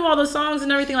know, I knew all the songs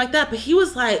and everything like that, but he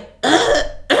was like,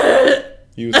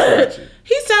 He was scratchy.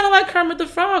 He sounded like Kermit the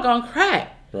Frog on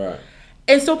crack. Right.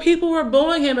 And so people were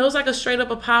booing him. It was like a straight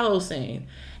up Apollo scene.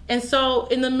 And so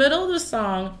in the middle of the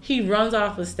song, he runs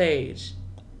off the stage.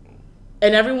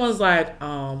 And everyone's like,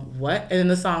 what? And then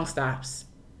the song stops.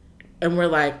 And we're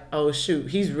like, oh, shoot.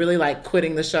 He's really, like,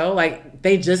 quitting the show. Like,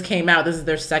 they just came out. This is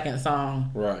their second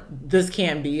song. Right. This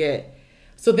can't be it.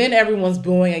 So then everyone's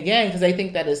booing again because they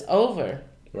think that it's over.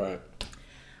 Right.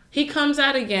 He comes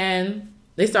out again.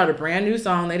 They start a brand new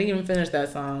song. They didn't even finish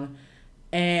that song.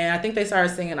 And I think they started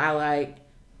singing I Like.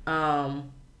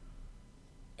 And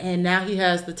now he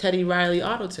has the Teddy Riley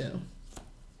autotune.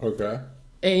 Okay.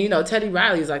 And, you know, Teddy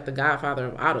Riley is like the godfather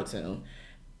of autotune.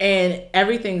 And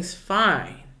everything's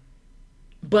fine.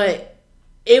 But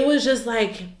it was just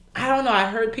like, I don't know. I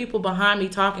heard people behind me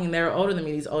talking. They were older than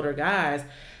me, these older guys.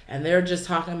 And they're just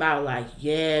talking about like,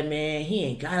 yeah, man, he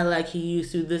ain't got it like he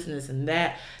used to, this and this and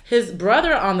that. His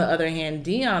brother, on the other hand,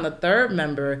 Dion, the third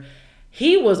member,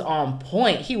 he was on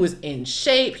point. He was in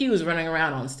shape. He was running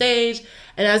around on stage.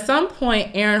 And at some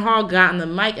point, Aaron Hall got in the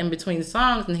mic in between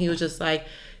songs, and he was just like,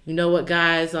 you know what,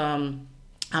 guys,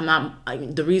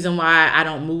 the reason why I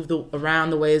don't move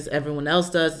around the ways everyone else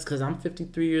does is because I'm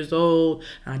 53 years old,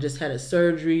 and I just had a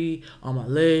surgery on my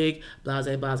leg, blah,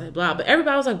 blah, blah, blah. But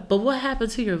everybody was like, but what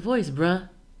happened to your voice, bruh?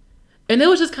 And it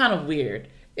was just kind of weird.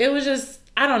 It was just,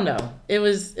 I don't know. It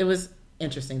was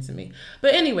interesting to me.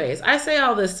 But anyways, I say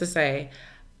all this to say,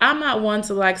 I'm not one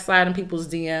to like slide in people's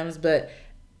DMs, but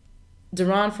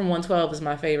Deron from 112 is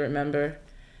my favorite member.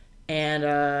 And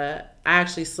I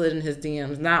actually slid in his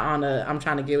DMs, not on a I'm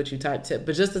trying to get with you type tip,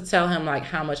 but just to tell him like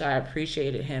how much I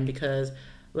appreciated him because,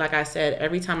 like I said,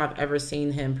 every time I've ever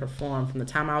seen him perform, from the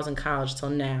time I was in college till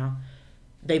now,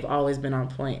 they've always been on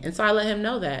point. And so I let him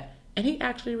know that. And he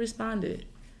actually responded.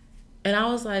 And I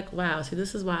was like, wow, see,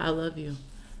 this is why I love you.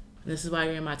 This is why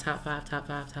you're in my top five.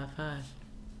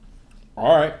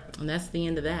 All right. And that's the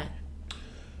end of that.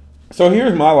 So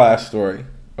here's my last story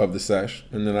of the sesh,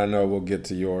 and then I know we'll get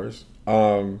to yours.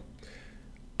 And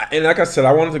like I said,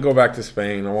 I wanted to go back to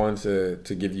Spain. I wanted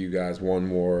to give you guys one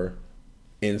more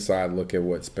inside look at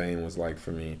what Spain was like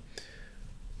for me.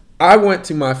 I went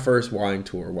to my first wine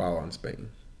tour while on Spain.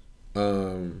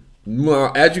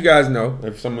 Well, as you guys know,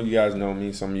 if some of you guys know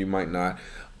me, some of you might not,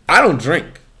 I don't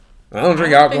drink. I don't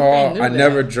drink alcohol. I've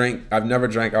never drank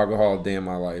alcohol a day in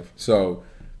my life. So,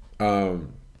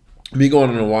 me going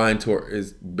on a wine tour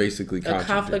is basically a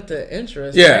conflict of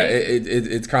interest. Yeah, right?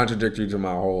 it's contradictory to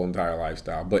my whole entire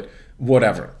lifestyle. But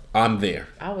whatever, I'm there.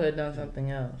 I would have done something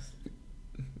else.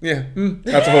 Yeah,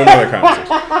 that's a whole other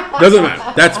conversation. Doesn't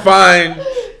matter.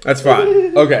 That's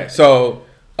fine. Okay, so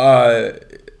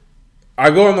I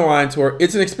go on the wine tour.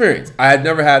 It's an experience. I had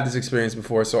never had this experience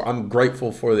before, so I'm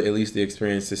grateful for at least the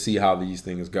experience to see how these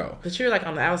things go. But you're like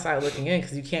on the outside looking in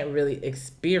because you can't really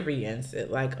experience it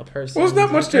like a person. Well, there's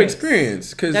not much to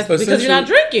experience that's because you're not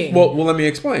drinking. Well, let me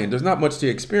explain. There's not much to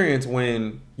experience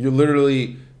when you're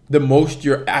literally the most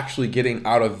you're actually getting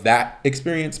out of that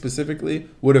experience specifically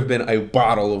would have been a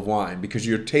bottle of wine because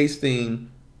you're tasting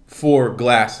 4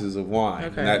 glasses of wine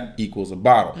and that equals a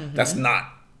bottle. Mm-hmm.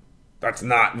 That's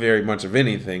not very much of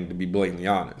anything, to be blatantly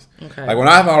honest. Okay. Like when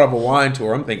I thought of a wine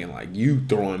tour, I'm thinking like you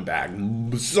throwing back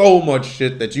so much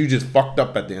shit that you just fucked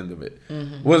up at the end of it.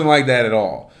 Mm-hmm. It wasn't like that at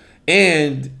all.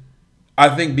 And I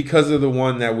think because of the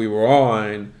one that we were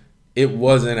on, it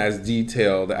wasn't as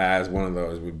detailed as one of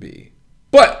those would be.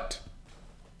 But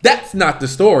that's not the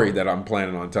story that I'm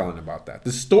planning on telling about that.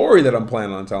 The story that I'm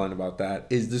planning on telling about that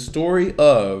is the story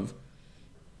of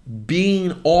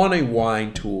being on a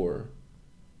wine tour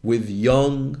with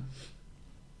young,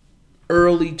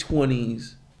 early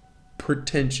 20s,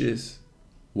 pretentious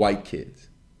white kids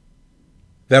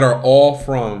that are all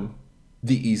from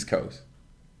the East Coast.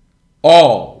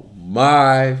 Oh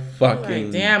my fucking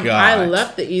like, damn, God. I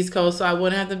left the East Coast so I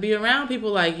wouldn't have to be around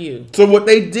people like you. So what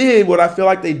I feel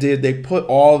like they did, they put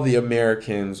all the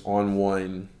Americans on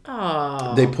one.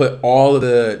 Oh. They put all of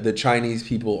the Chinese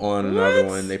people on another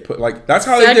one. They put that's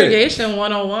how Segregation they did it. Segregation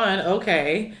 101,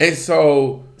 okay. And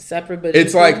so separate but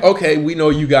it's equal. like, okay, we know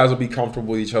you guys will be comfortable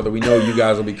with each other. We know you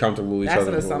guys will be comfortable with each That's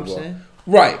other. That's an assumption.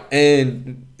 Right.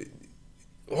 And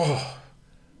oh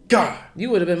God. You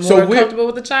would have been more comfortable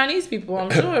with the Chinese people, I'm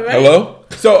sure, right? Hello?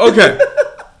 So okay.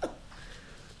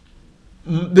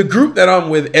 The group that I'm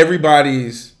with,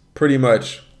 everybody's pretty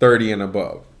much 30 and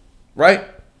above. Right?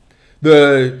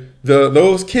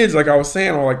 Those kids, like I was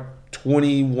saying, are like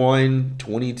 21,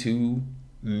 22,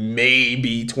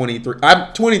 maybe 23.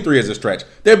 23 is a stretch.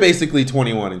 They're basically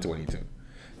 21 and 22.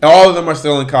 All of them are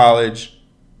still in college,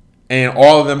 and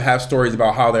all of them have stories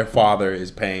about how their father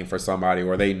is paying for somebody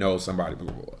or they know somebody.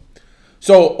 Blah, blah, blah.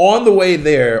 So on the way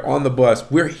there, on the bus,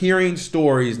 we're hearing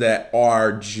stories that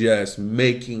are just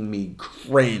making me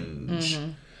cringe.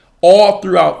 Mm-hmm. All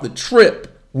throughout the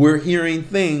trip, we're hearing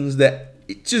things that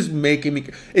it's just making me.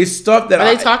 It's stuff that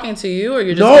Are they talking to you or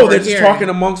you're just No, they're just talking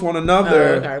amongst one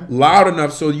another okay. loud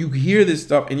enough so you hear this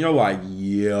stuff and you're like,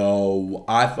 yo,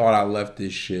 I thought I left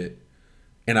this shit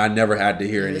and I never had to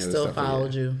hear any of this stuff. They still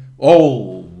followed you.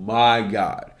 Oh my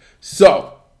God.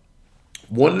 So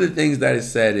one of the things that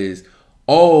is said is,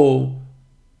 oh,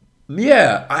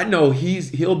 yeah, I know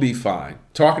he'll be fine.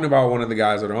 Talking about one of the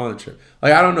guys that are on the trip.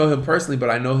 Like, I don't know him personally, but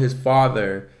I know his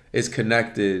father is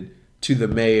connected to the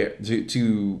mayor,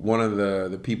 to one of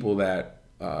the people that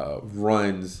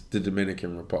runs the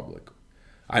Dominican Republic.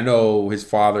 I know his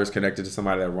father is connected to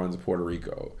somebody that runs Puerto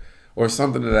Rico or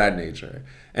something of that nature.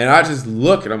 And I just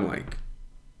look and I'm like,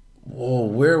 whoa,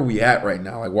 where are we at right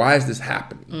now? Like, why is this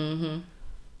happening? Mm-hmm.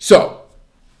 So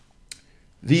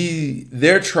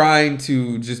they're trying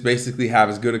to just basically have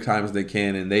as good a time as they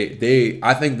can, and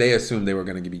I think they assumed they were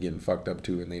going to be getting fucked up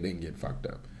too, and they didn't get fucked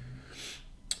up.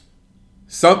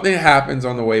 Something happens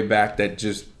on the way back that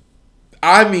just,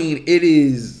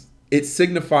 it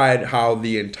signified how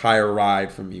the entire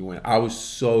ride for me went. I was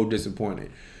so disappointed.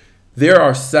 There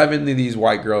are 7 of these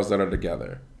white girls that are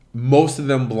together. Most of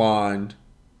them blonde,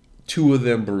 2 of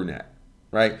them brunette,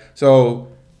 right?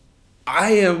 So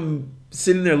I am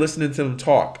sitting there listening to them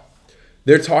talk.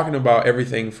 They're talking about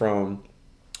everything from,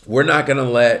 we're not going to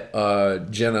let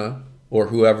Jenna or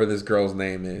whoever this girl's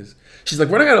name is. She's like,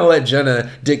 we're not gonna let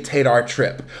Jenna dictate our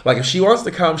trip. Like, if she wants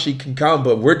to come, she can come,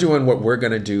 but we're doing what we're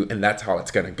gonna do, and that's how it's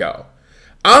gonna go.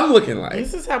 I'm looking like,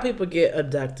 This is how people get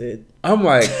abducted. I'm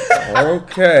like,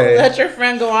 okay, Let your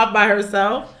friend go off by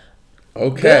herself.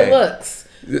 okay. Good looks.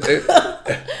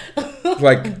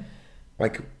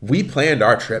 Like we planned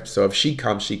our trip, so if she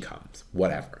comes, she comes,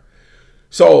 whatever.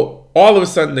 So all of a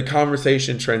sudden, the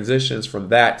conversation transitions from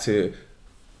that to,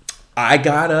 I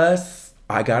got us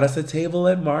a table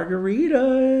at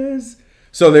Margaritas.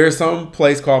 So there's some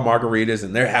place called Margaritas,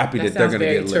 and they're happy that they're Sounds going to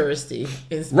very get lit. touristy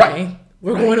in Spain. Right.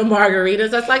 We're going to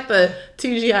Margaritas. That's like the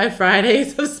TGI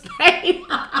Fridays of Spain.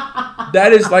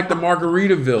 That is like the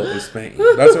Margaritaville of Spain.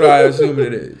 That's what I assume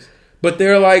it is. But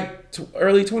they're like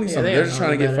early 20-something. They're just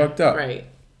trying to get fucked up. Right.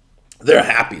 They're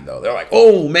happy though. They're like,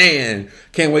 oh man,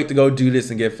 can't wait to go do this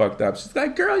and get fucked up. She's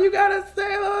like, girl, you got us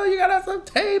table, you got us some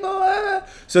table.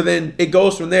 So then it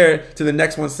goes from there to the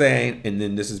next one saying, and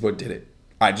then this is what did it.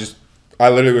 I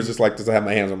literally was just like this. I had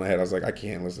my hands on my head. I was like, I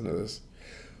can't listen to this.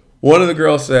 One of the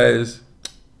girls says,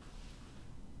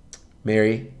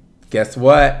 Mary, guess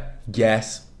what?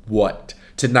 Guess what?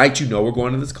 Tonight, you know we're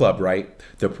going to this club, right?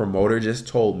 The promoter just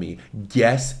told me.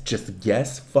 Just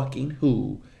guess fucking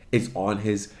who is on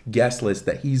his guest list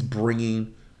that he's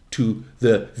bringing to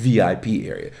the VIP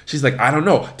area. She's like, I don't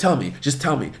know. Tell me. Just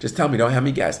tell me. Don't have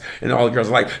me guess. And all the girls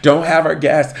are like, don't have her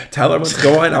guess. Tell her what's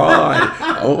going on.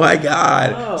 Oh my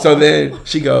God. Oh. So then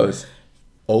she goes,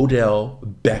 Odell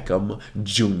Beckham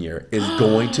Jr. is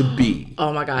going to be.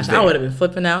 Oh my gosh, there. I would have been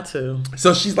flipping out too.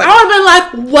 So she's like, I would have been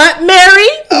like, what, Mary?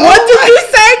 What did you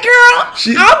say,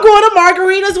 girl? I'm going to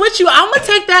Margaritas with you. I'm going to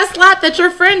take that slot that your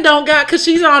friend don't got because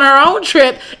she's on her own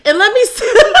trip. And let me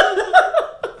see.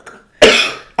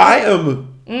 I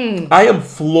am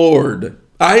floored.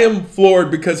 I am floored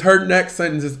because her next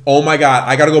sentence is, oh my God,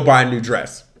 I got to go buy a new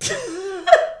dress.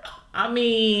 I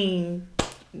mean...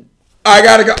 I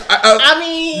gotta go.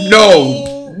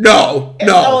 No.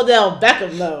 It's Odell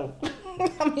Beckham, though.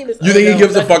 You think he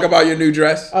gives a fuck about your new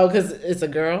dress? Oh, because it's a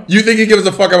girl? You think he gives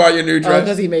a fuck about your new dress?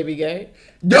 Because he may be gay?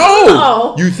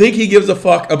 No! You think he gives a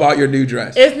fuck about your new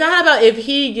dress? It's not about if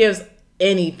he gives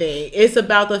anything. It's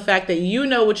about the fact that you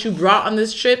know what you brought on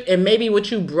this trip, and maybe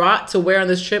what you brought to wear on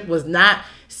this trip was not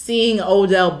seeing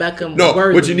Odell Beckham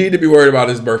worthy. What you need to be worried about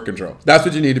is birth control. That's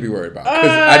what you need to be worried about. Because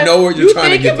I know what you're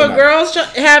trying to get. You think if a girl's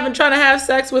trying to have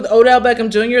sex with Odell Beckham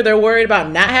Jr., they're worried about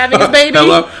not having his baby?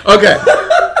 Hello? Okay.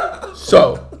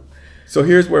 So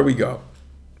here's where we go.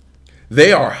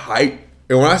 They are hyped.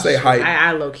 And when I say hype,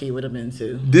 I low-key would have been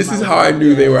too. This is how I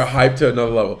knew they were hyped to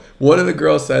another level. One of the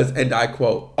girls says, and I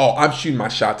quote, oh, I'm shooting my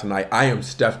shot tonight. I am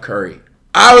Steph Curry.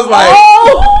 I was like,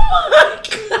 oh my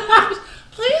gosh.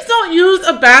 Please don't use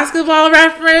a basketball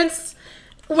reference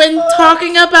when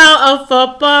talking about a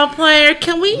football player.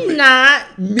 Can we not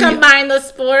combine the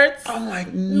sports? I'm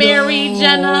like, no. Mary,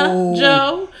 Jenna,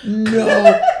 Joe?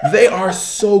 No. They are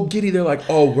so giddy. They're like,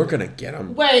 oh, we're going to get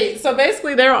them. Wait, so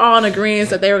basically they're all in agreement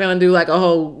that they were going to do like a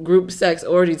whole group sex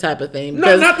orgy type of thing.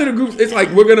 No, not that a group. It's like,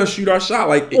 we're going to shoot our shot.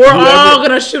 Like we're all going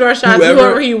to shoot our shots.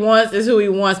 Whoever he wants is who he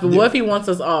wants. But what if he wants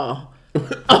us all?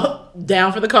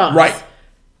 Down for the cause. Right.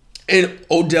 And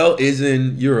Odell is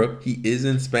in Europe. He is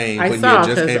in Spain. I saw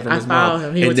him because I followed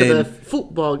him. He went to the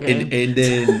football game. And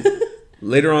then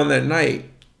later on that night,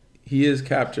 he is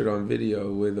captured on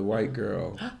video with a white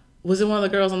girl. Was it one of the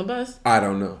girls on the bus? I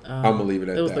don't know. I'm going to leave it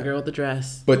at that. It was the girl with the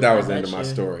dress. But that was the end of my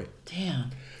story.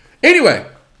 Damn. Anyway,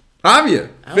 Avia,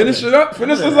 finish us up. I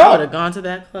would have gone to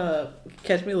that club.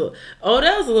 Catch me a little.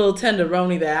 Odell's a little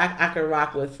tenderoni that I could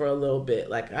rock with for a little bit.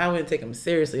 Like, I wouldn't take him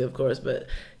seriously, of course, but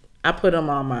I put him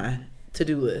on my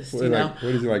to-do list. What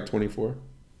is he, like 24?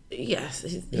 Yes.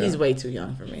 He's way too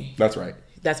young for me. That's right.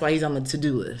 That's why he's on the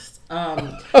to-do list.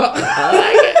 Right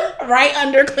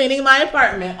under cleaning my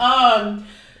apartment.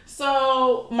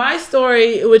 So my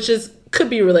story, which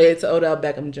could be related to Odell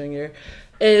Beckham Jr.,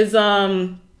 is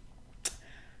I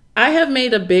have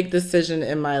made a big decision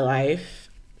in my life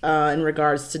in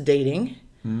regards to dating.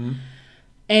 Mm-hmm.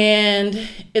 And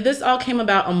this all came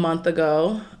about a month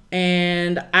ago.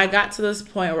 And I got to this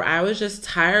point where I was just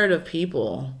tired of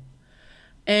people.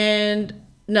 And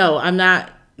no, I'm not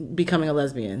becoming a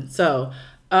lesbian. So,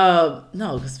 no,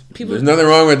 because people... There's nothing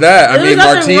wrong with that. I mean,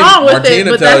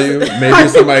 Martina tell you, maybe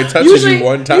somebody touches you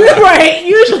one time. Right.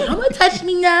 Usually, I'm going to touch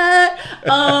me not.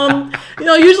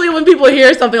 Usually when people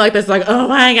hear something like this, like, oh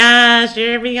my gosh,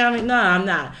 you're becoming... No, I'm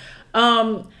not.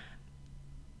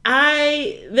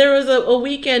 There was a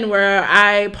weekend where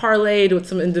I parlayed with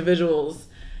some individuals.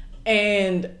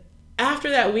 And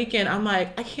after that weekend, I'm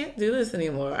like, I can't do this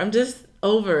anymore. I'm just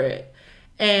over it.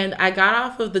 And I got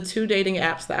off of the 2 dating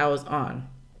apps that I was on.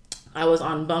 I was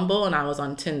on Bumble and I was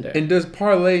on Tinder. And does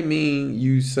parlay mean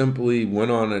you simply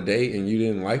went on a date and you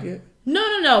didn't like it?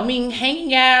 No. Meaning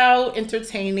hanging out,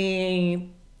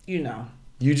 entertaining,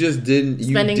 You just didn't.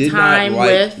 Spending you did time not like,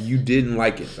 with. You didn't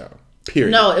like it though.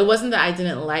 Period. No, it wasn't that I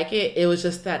didn't like it. It was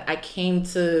just that I came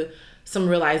to some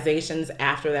realizations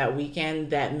after that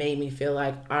weekend that made me feel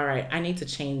like, all right, I need to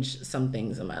change some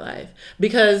things in my life.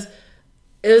 Because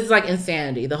it was like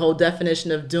insanity. The whole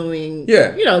definition of doing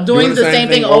the same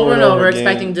thing over and over,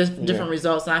 expecting different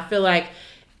results. And I feel like,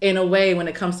 in a way, when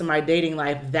it comes to my dating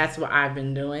life, that's what I've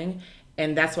been doing.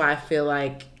 And that's why I feel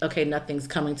like, okay, nothing's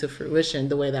coming to fruition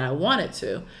the way that I want it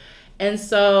to. And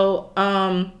so,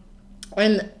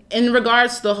 in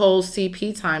regards to the whole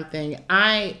CP time thing,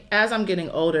 as I'm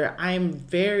getting older, I'm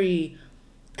very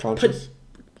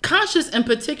conscious in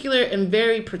particular and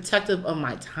very protective of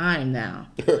my time now.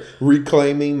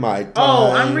 Reclaiming my time.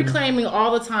 Oh, I'm reclaiming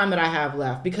all the time that I have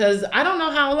left because I don't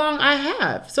know how long I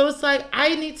have. So it's like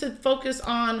I need to focus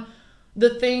on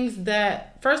the things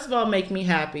that, first of all, make me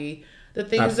happy, the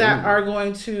things that are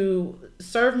going to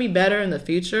serve me better in the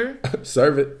future.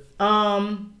 Serve it.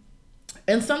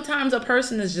 And sometimes a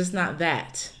person is just not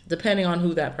that, depending on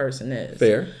who that person is.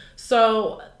 Fair.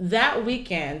 So that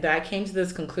weekend that I came to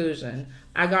this conclusion,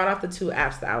 I got off the 2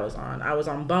 apps that I was on. I was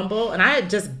on Bumble, and I had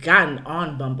just gotten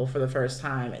on Bumble for the first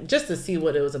time just to see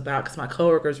what it was about because my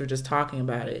coworkers were just talking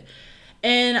about it.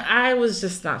 And I was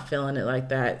just not feeling it like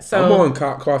that. So I'm on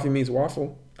Coffee Meets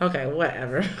Waffle. Okay,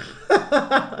 whatever.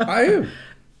 I am.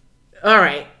 All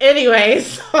right. Anyway,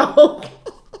 so...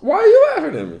 Why are you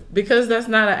laughing at me? Because that's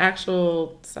not an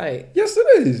actual site. Yes,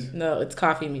 it is. No, it's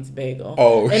Coffee Meets Bagel.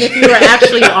 Oh. And if you were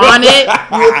actually on it,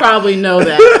 you would probably know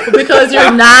that. But because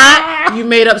you're not, you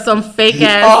made up some fake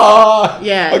ass.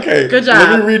 Yeah. Okay. Good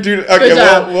job. Let me redo. Okay. Good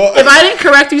job. Well. If I didn't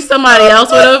correct you, somebody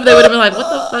else would have. They would have been like, "What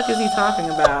the fuck is he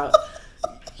talking about?"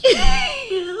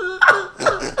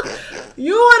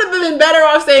 You would have been better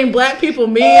off saying black people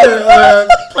meat or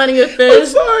plenty of fish. I'm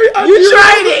sorry. You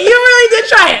tried it. You really did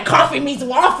try it. Coffee Meets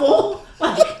Waffle.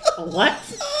 Like, what?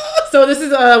 So this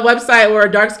is a website where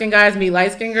dark-skinned guys meet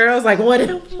light-skinned girls? Like, what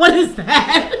is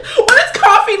that? What is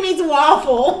Coffee Meets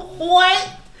Waffle?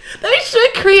 What? They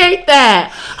should create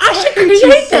that. I should create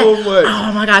that. So much.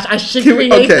 Oh my gosh, I should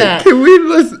create that. Can we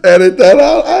just edit that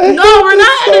out? No, we're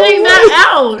not editing that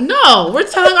out. No, we're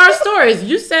telling our stories.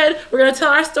 You said we're going to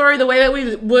tell our story the way that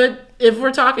we would if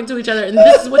we're talking to each other, and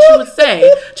this is what you would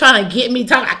say, trying to get me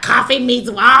talking about Coffee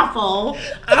Meets Waffle.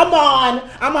 I'm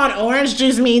on Orange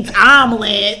Juice Meets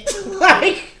Omelet.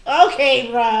 Like, okay,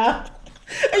 bruh.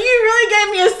 And you really gave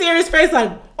me a serious face like,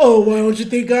 oh, why don't you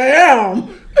think I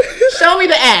am? Show me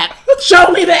the app. Show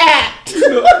me the app.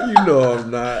 You know I'm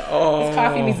not. Oh, It's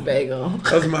Coffee Meets Bagel.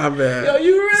 That's my bad. Yo,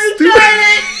 you really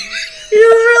tried it. You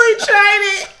really tried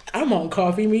it. I'm on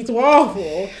Coffee Meets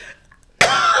Waffle.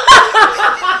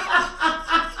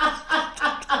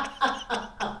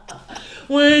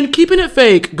 When keeping it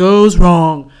fake goes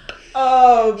wrong.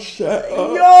 Shut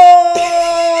up. Yo!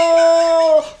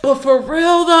 But for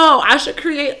real though, I should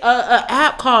create a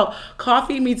app called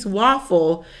Coffee Meets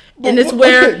Waffle. And it's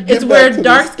where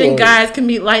dark skinned guys can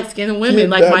meet light skinned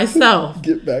women like myself.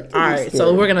 Get back to all the right, story.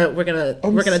 so we're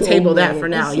gonna table that for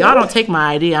now. Y'all don't take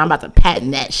my idea. I'm about to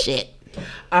patent that shit.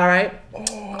 All right.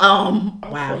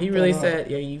 Wow, he really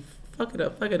said, yeah, you fuck it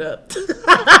up.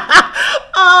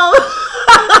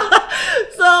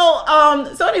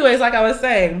 So anyways, like I was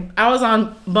saying, I was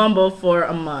on Bumble for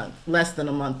a month, less than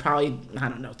a month, probably, I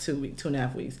don't know,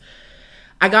 2.5 weeks.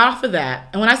 I got off of that.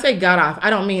 And when I say got off,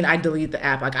 I don't mean I deleted the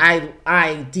app. Like I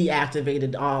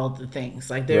deactivated all the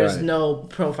things. Like there's no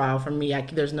profile for me.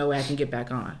 There's no way I can get back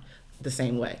on the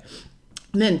same way.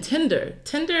 And then Tinder.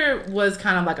 Tinder was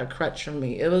kind of like a crutch for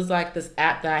me. It was like this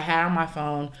app that I had on my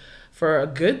phone for a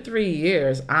good 3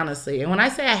 years, honestly. And when I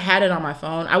say I had it on my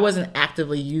phone, I wasn't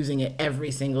actively using it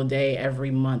every single day, every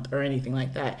month, or anything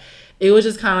like that. It was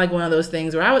just kind of like one of those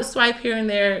things where I would swipe here and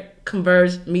there,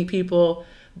 converge, meet people,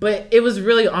 but it was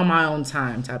really on my own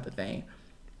time type of thing.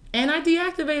 And I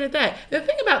deactivated that. The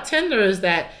thing about Tinder is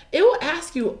that it will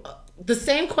ask you the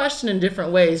same question in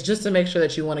different ways just to make sure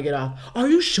that you want to get off. Are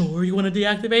you sure you want to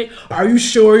deactivate? Are you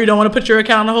sure you don't want to put your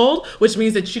account on hold? Which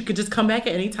means that you could just come back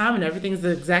at any time and everything's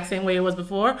the exact same way it was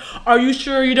before. Are you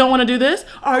sure you don't want to do this?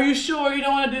 Are you sure you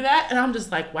don't want to do that? And I'm just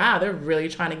like, wow, they're really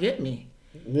trying to get me.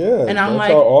 Yeah, and I'm that's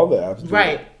like, how all the apps do.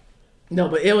 Right. No,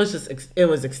 but it was extensive.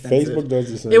 Facebook does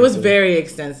the same It was thing. very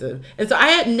extensive. And so I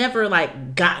had never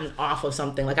gotten off of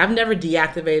something. Like I've never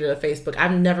deactivated a Facebook.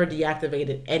 I've never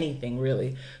deactivated anything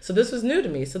really. So this was new to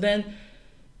me. So then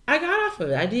I got off of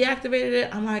it. I deactivated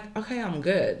it. I'm like, okay, I'm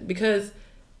good. Because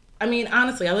I mean,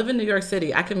 honestly, I live in New York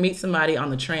City. I can meet somebody on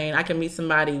the train. I can meet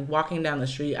somebody walking down the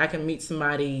street. I can meet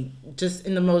somebody just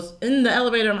in the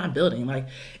elevator of my building. Like,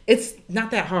 it's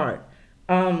not that hard.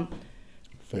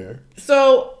 Fair.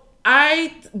 So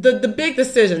the big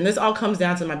decision, this all comes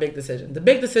down to my big decision. The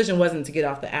big decision wasn't to get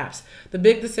off the apps. The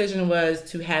big decision was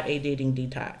to have a dating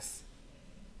detox.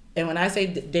 And when I say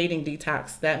dating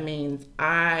detox, that means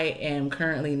I am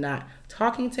currently not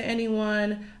talking to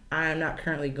anyone. I am not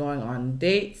currently going on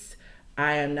dates.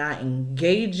 I am not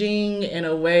engaging in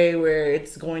a way where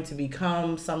it's going to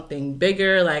become something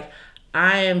bigger. Like,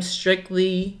 I am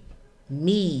strictly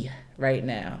me right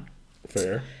now.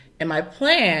 Fair. And my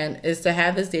plan is to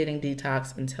have this dating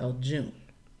detox until June,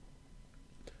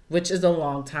 which is a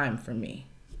long time for me,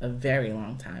 a very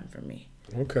long time for me.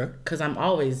 Okay. Because I'm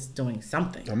always doing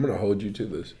something. I'm going to hold you to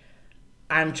this.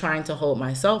 I'm trying to hold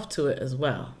myself to it as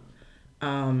well.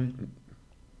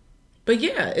 But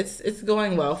yeah, it's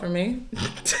going well for me.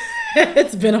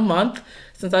 It's been a month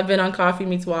since I've been on Coffee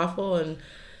Meets Waffle, and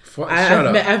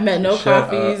I've met no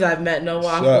coffees. I've met no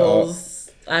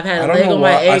waffles. I've had a leg on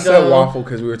my ego. I said waffle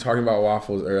because we were talking about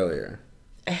waffles earlier.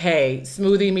 Hey,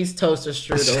 smoothie meets toaster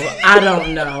strudel. I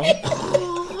don't know.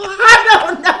 I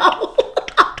don't know.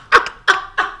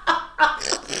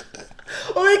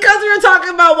 Well, because we were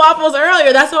talking about waffles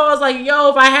earlier, that's why I was like, yo,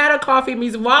 if I had a Coffee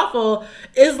Meets Waffle,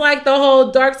 it's like the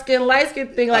whole dark skin, light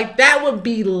skin thing. Like, that would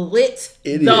be lit,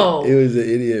 though. It was an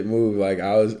idiot move. Like,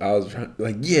 I was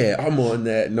like, yeah, I'm on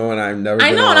that, knowing I've never been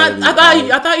I know, and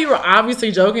I thought you were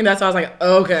obviously joking. That's why I was like,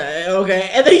 okay.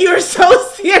 And then you were so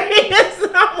serious.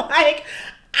 And I'm like,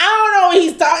 I don't know what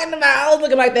he's talking about. I was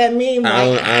looking like that meme.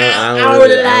 Like, I don't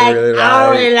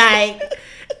really like.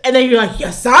 And then you're like,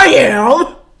 yes, I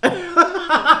am.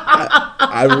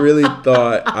 I really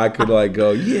thought I could like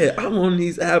go, yeah, I'm on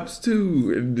these apps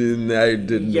too, and then that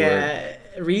didn't work. Yeah,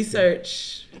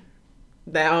 research.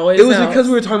 That always. It was helps. because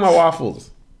we were talking about waffles.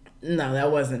 No,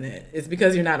 that wasn't it. It's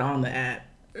because you're not on the app.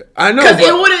 I know, because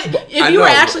it wouldn't.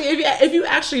 If you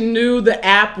actually knew the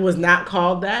app was not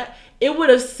called that, it would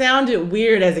have sounded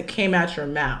weird as it came out your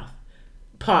mouth.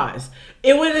 Pause.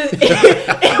 It would have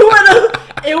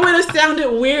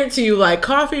sounded weird to you, like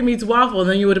Coffee Meets Waffle, and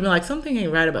then you would have been like, something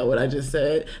ain't right about what I just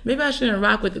said. Maybe I shouldn't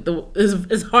rock with it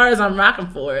as hard as I'm rocking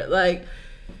for it. Like,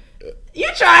 you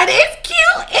tried it. It's cute.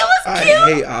 It was cute.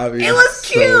 I hate Obvious. It was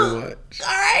cute. So much. All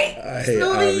right. I hate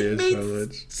Smoothie Obvious so meets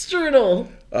much. strudel.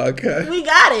 Okay. We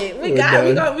got it. We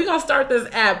done. gonna start this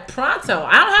app pronto.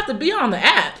 I don't have to be on the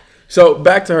app. So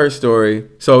back to her story.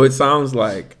 So it sounds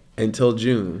like until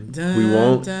June,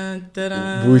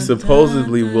 we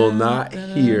supposedly will not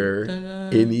hear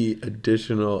any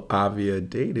additional Avia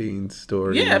dating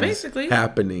stories. Yeah, basically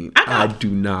happening. I do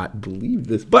not believe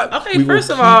this. But okay, first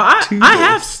of all, I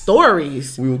have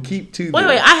stories. We will keep to. Wait,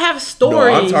 I have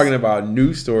stories. No, I'm talking about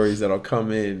new stories that'll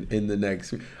come in the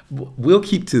next. We'll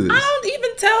keep to this. I don't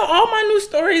even tell all my new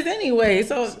stories anyway.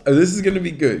 So this is gonna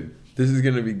be good. This is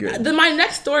gonna be good. My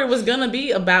next story was gonna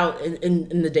be about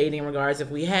in the dating regards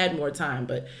if we had more time,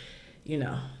 but you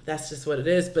know that's just what it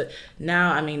is. But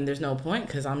now, I mean, there's no point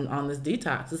because I'm on this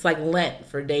detox. It's like Lent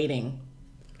for dating,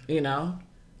 you know.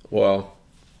 Well,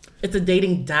 it's a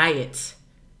dating diet.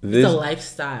 It's a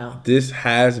lifestyle. This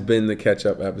has been the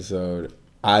catch-up episode.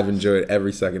 I've enjoyed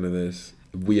every second of this.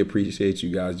 We appreciate you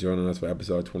guys joining us for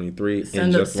episode 23.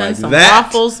 Send some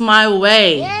waffles my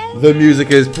way. The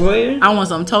music is playing. I want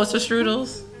some toaster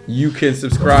strudels. You can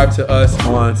subscribe to us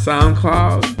on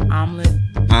SoundCloud, omelet,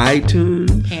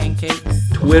 iTunes, pancakes,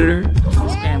 Twitter,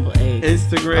 scrambled eggs,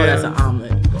 Instagram. Oh, that's an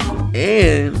omelet.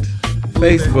 And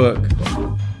Facebook.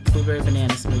 Blueberry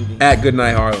banana smoothie. At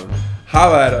Goodnight Harlem.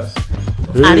 Holla at us.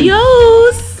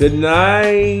 Adios. Good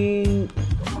night.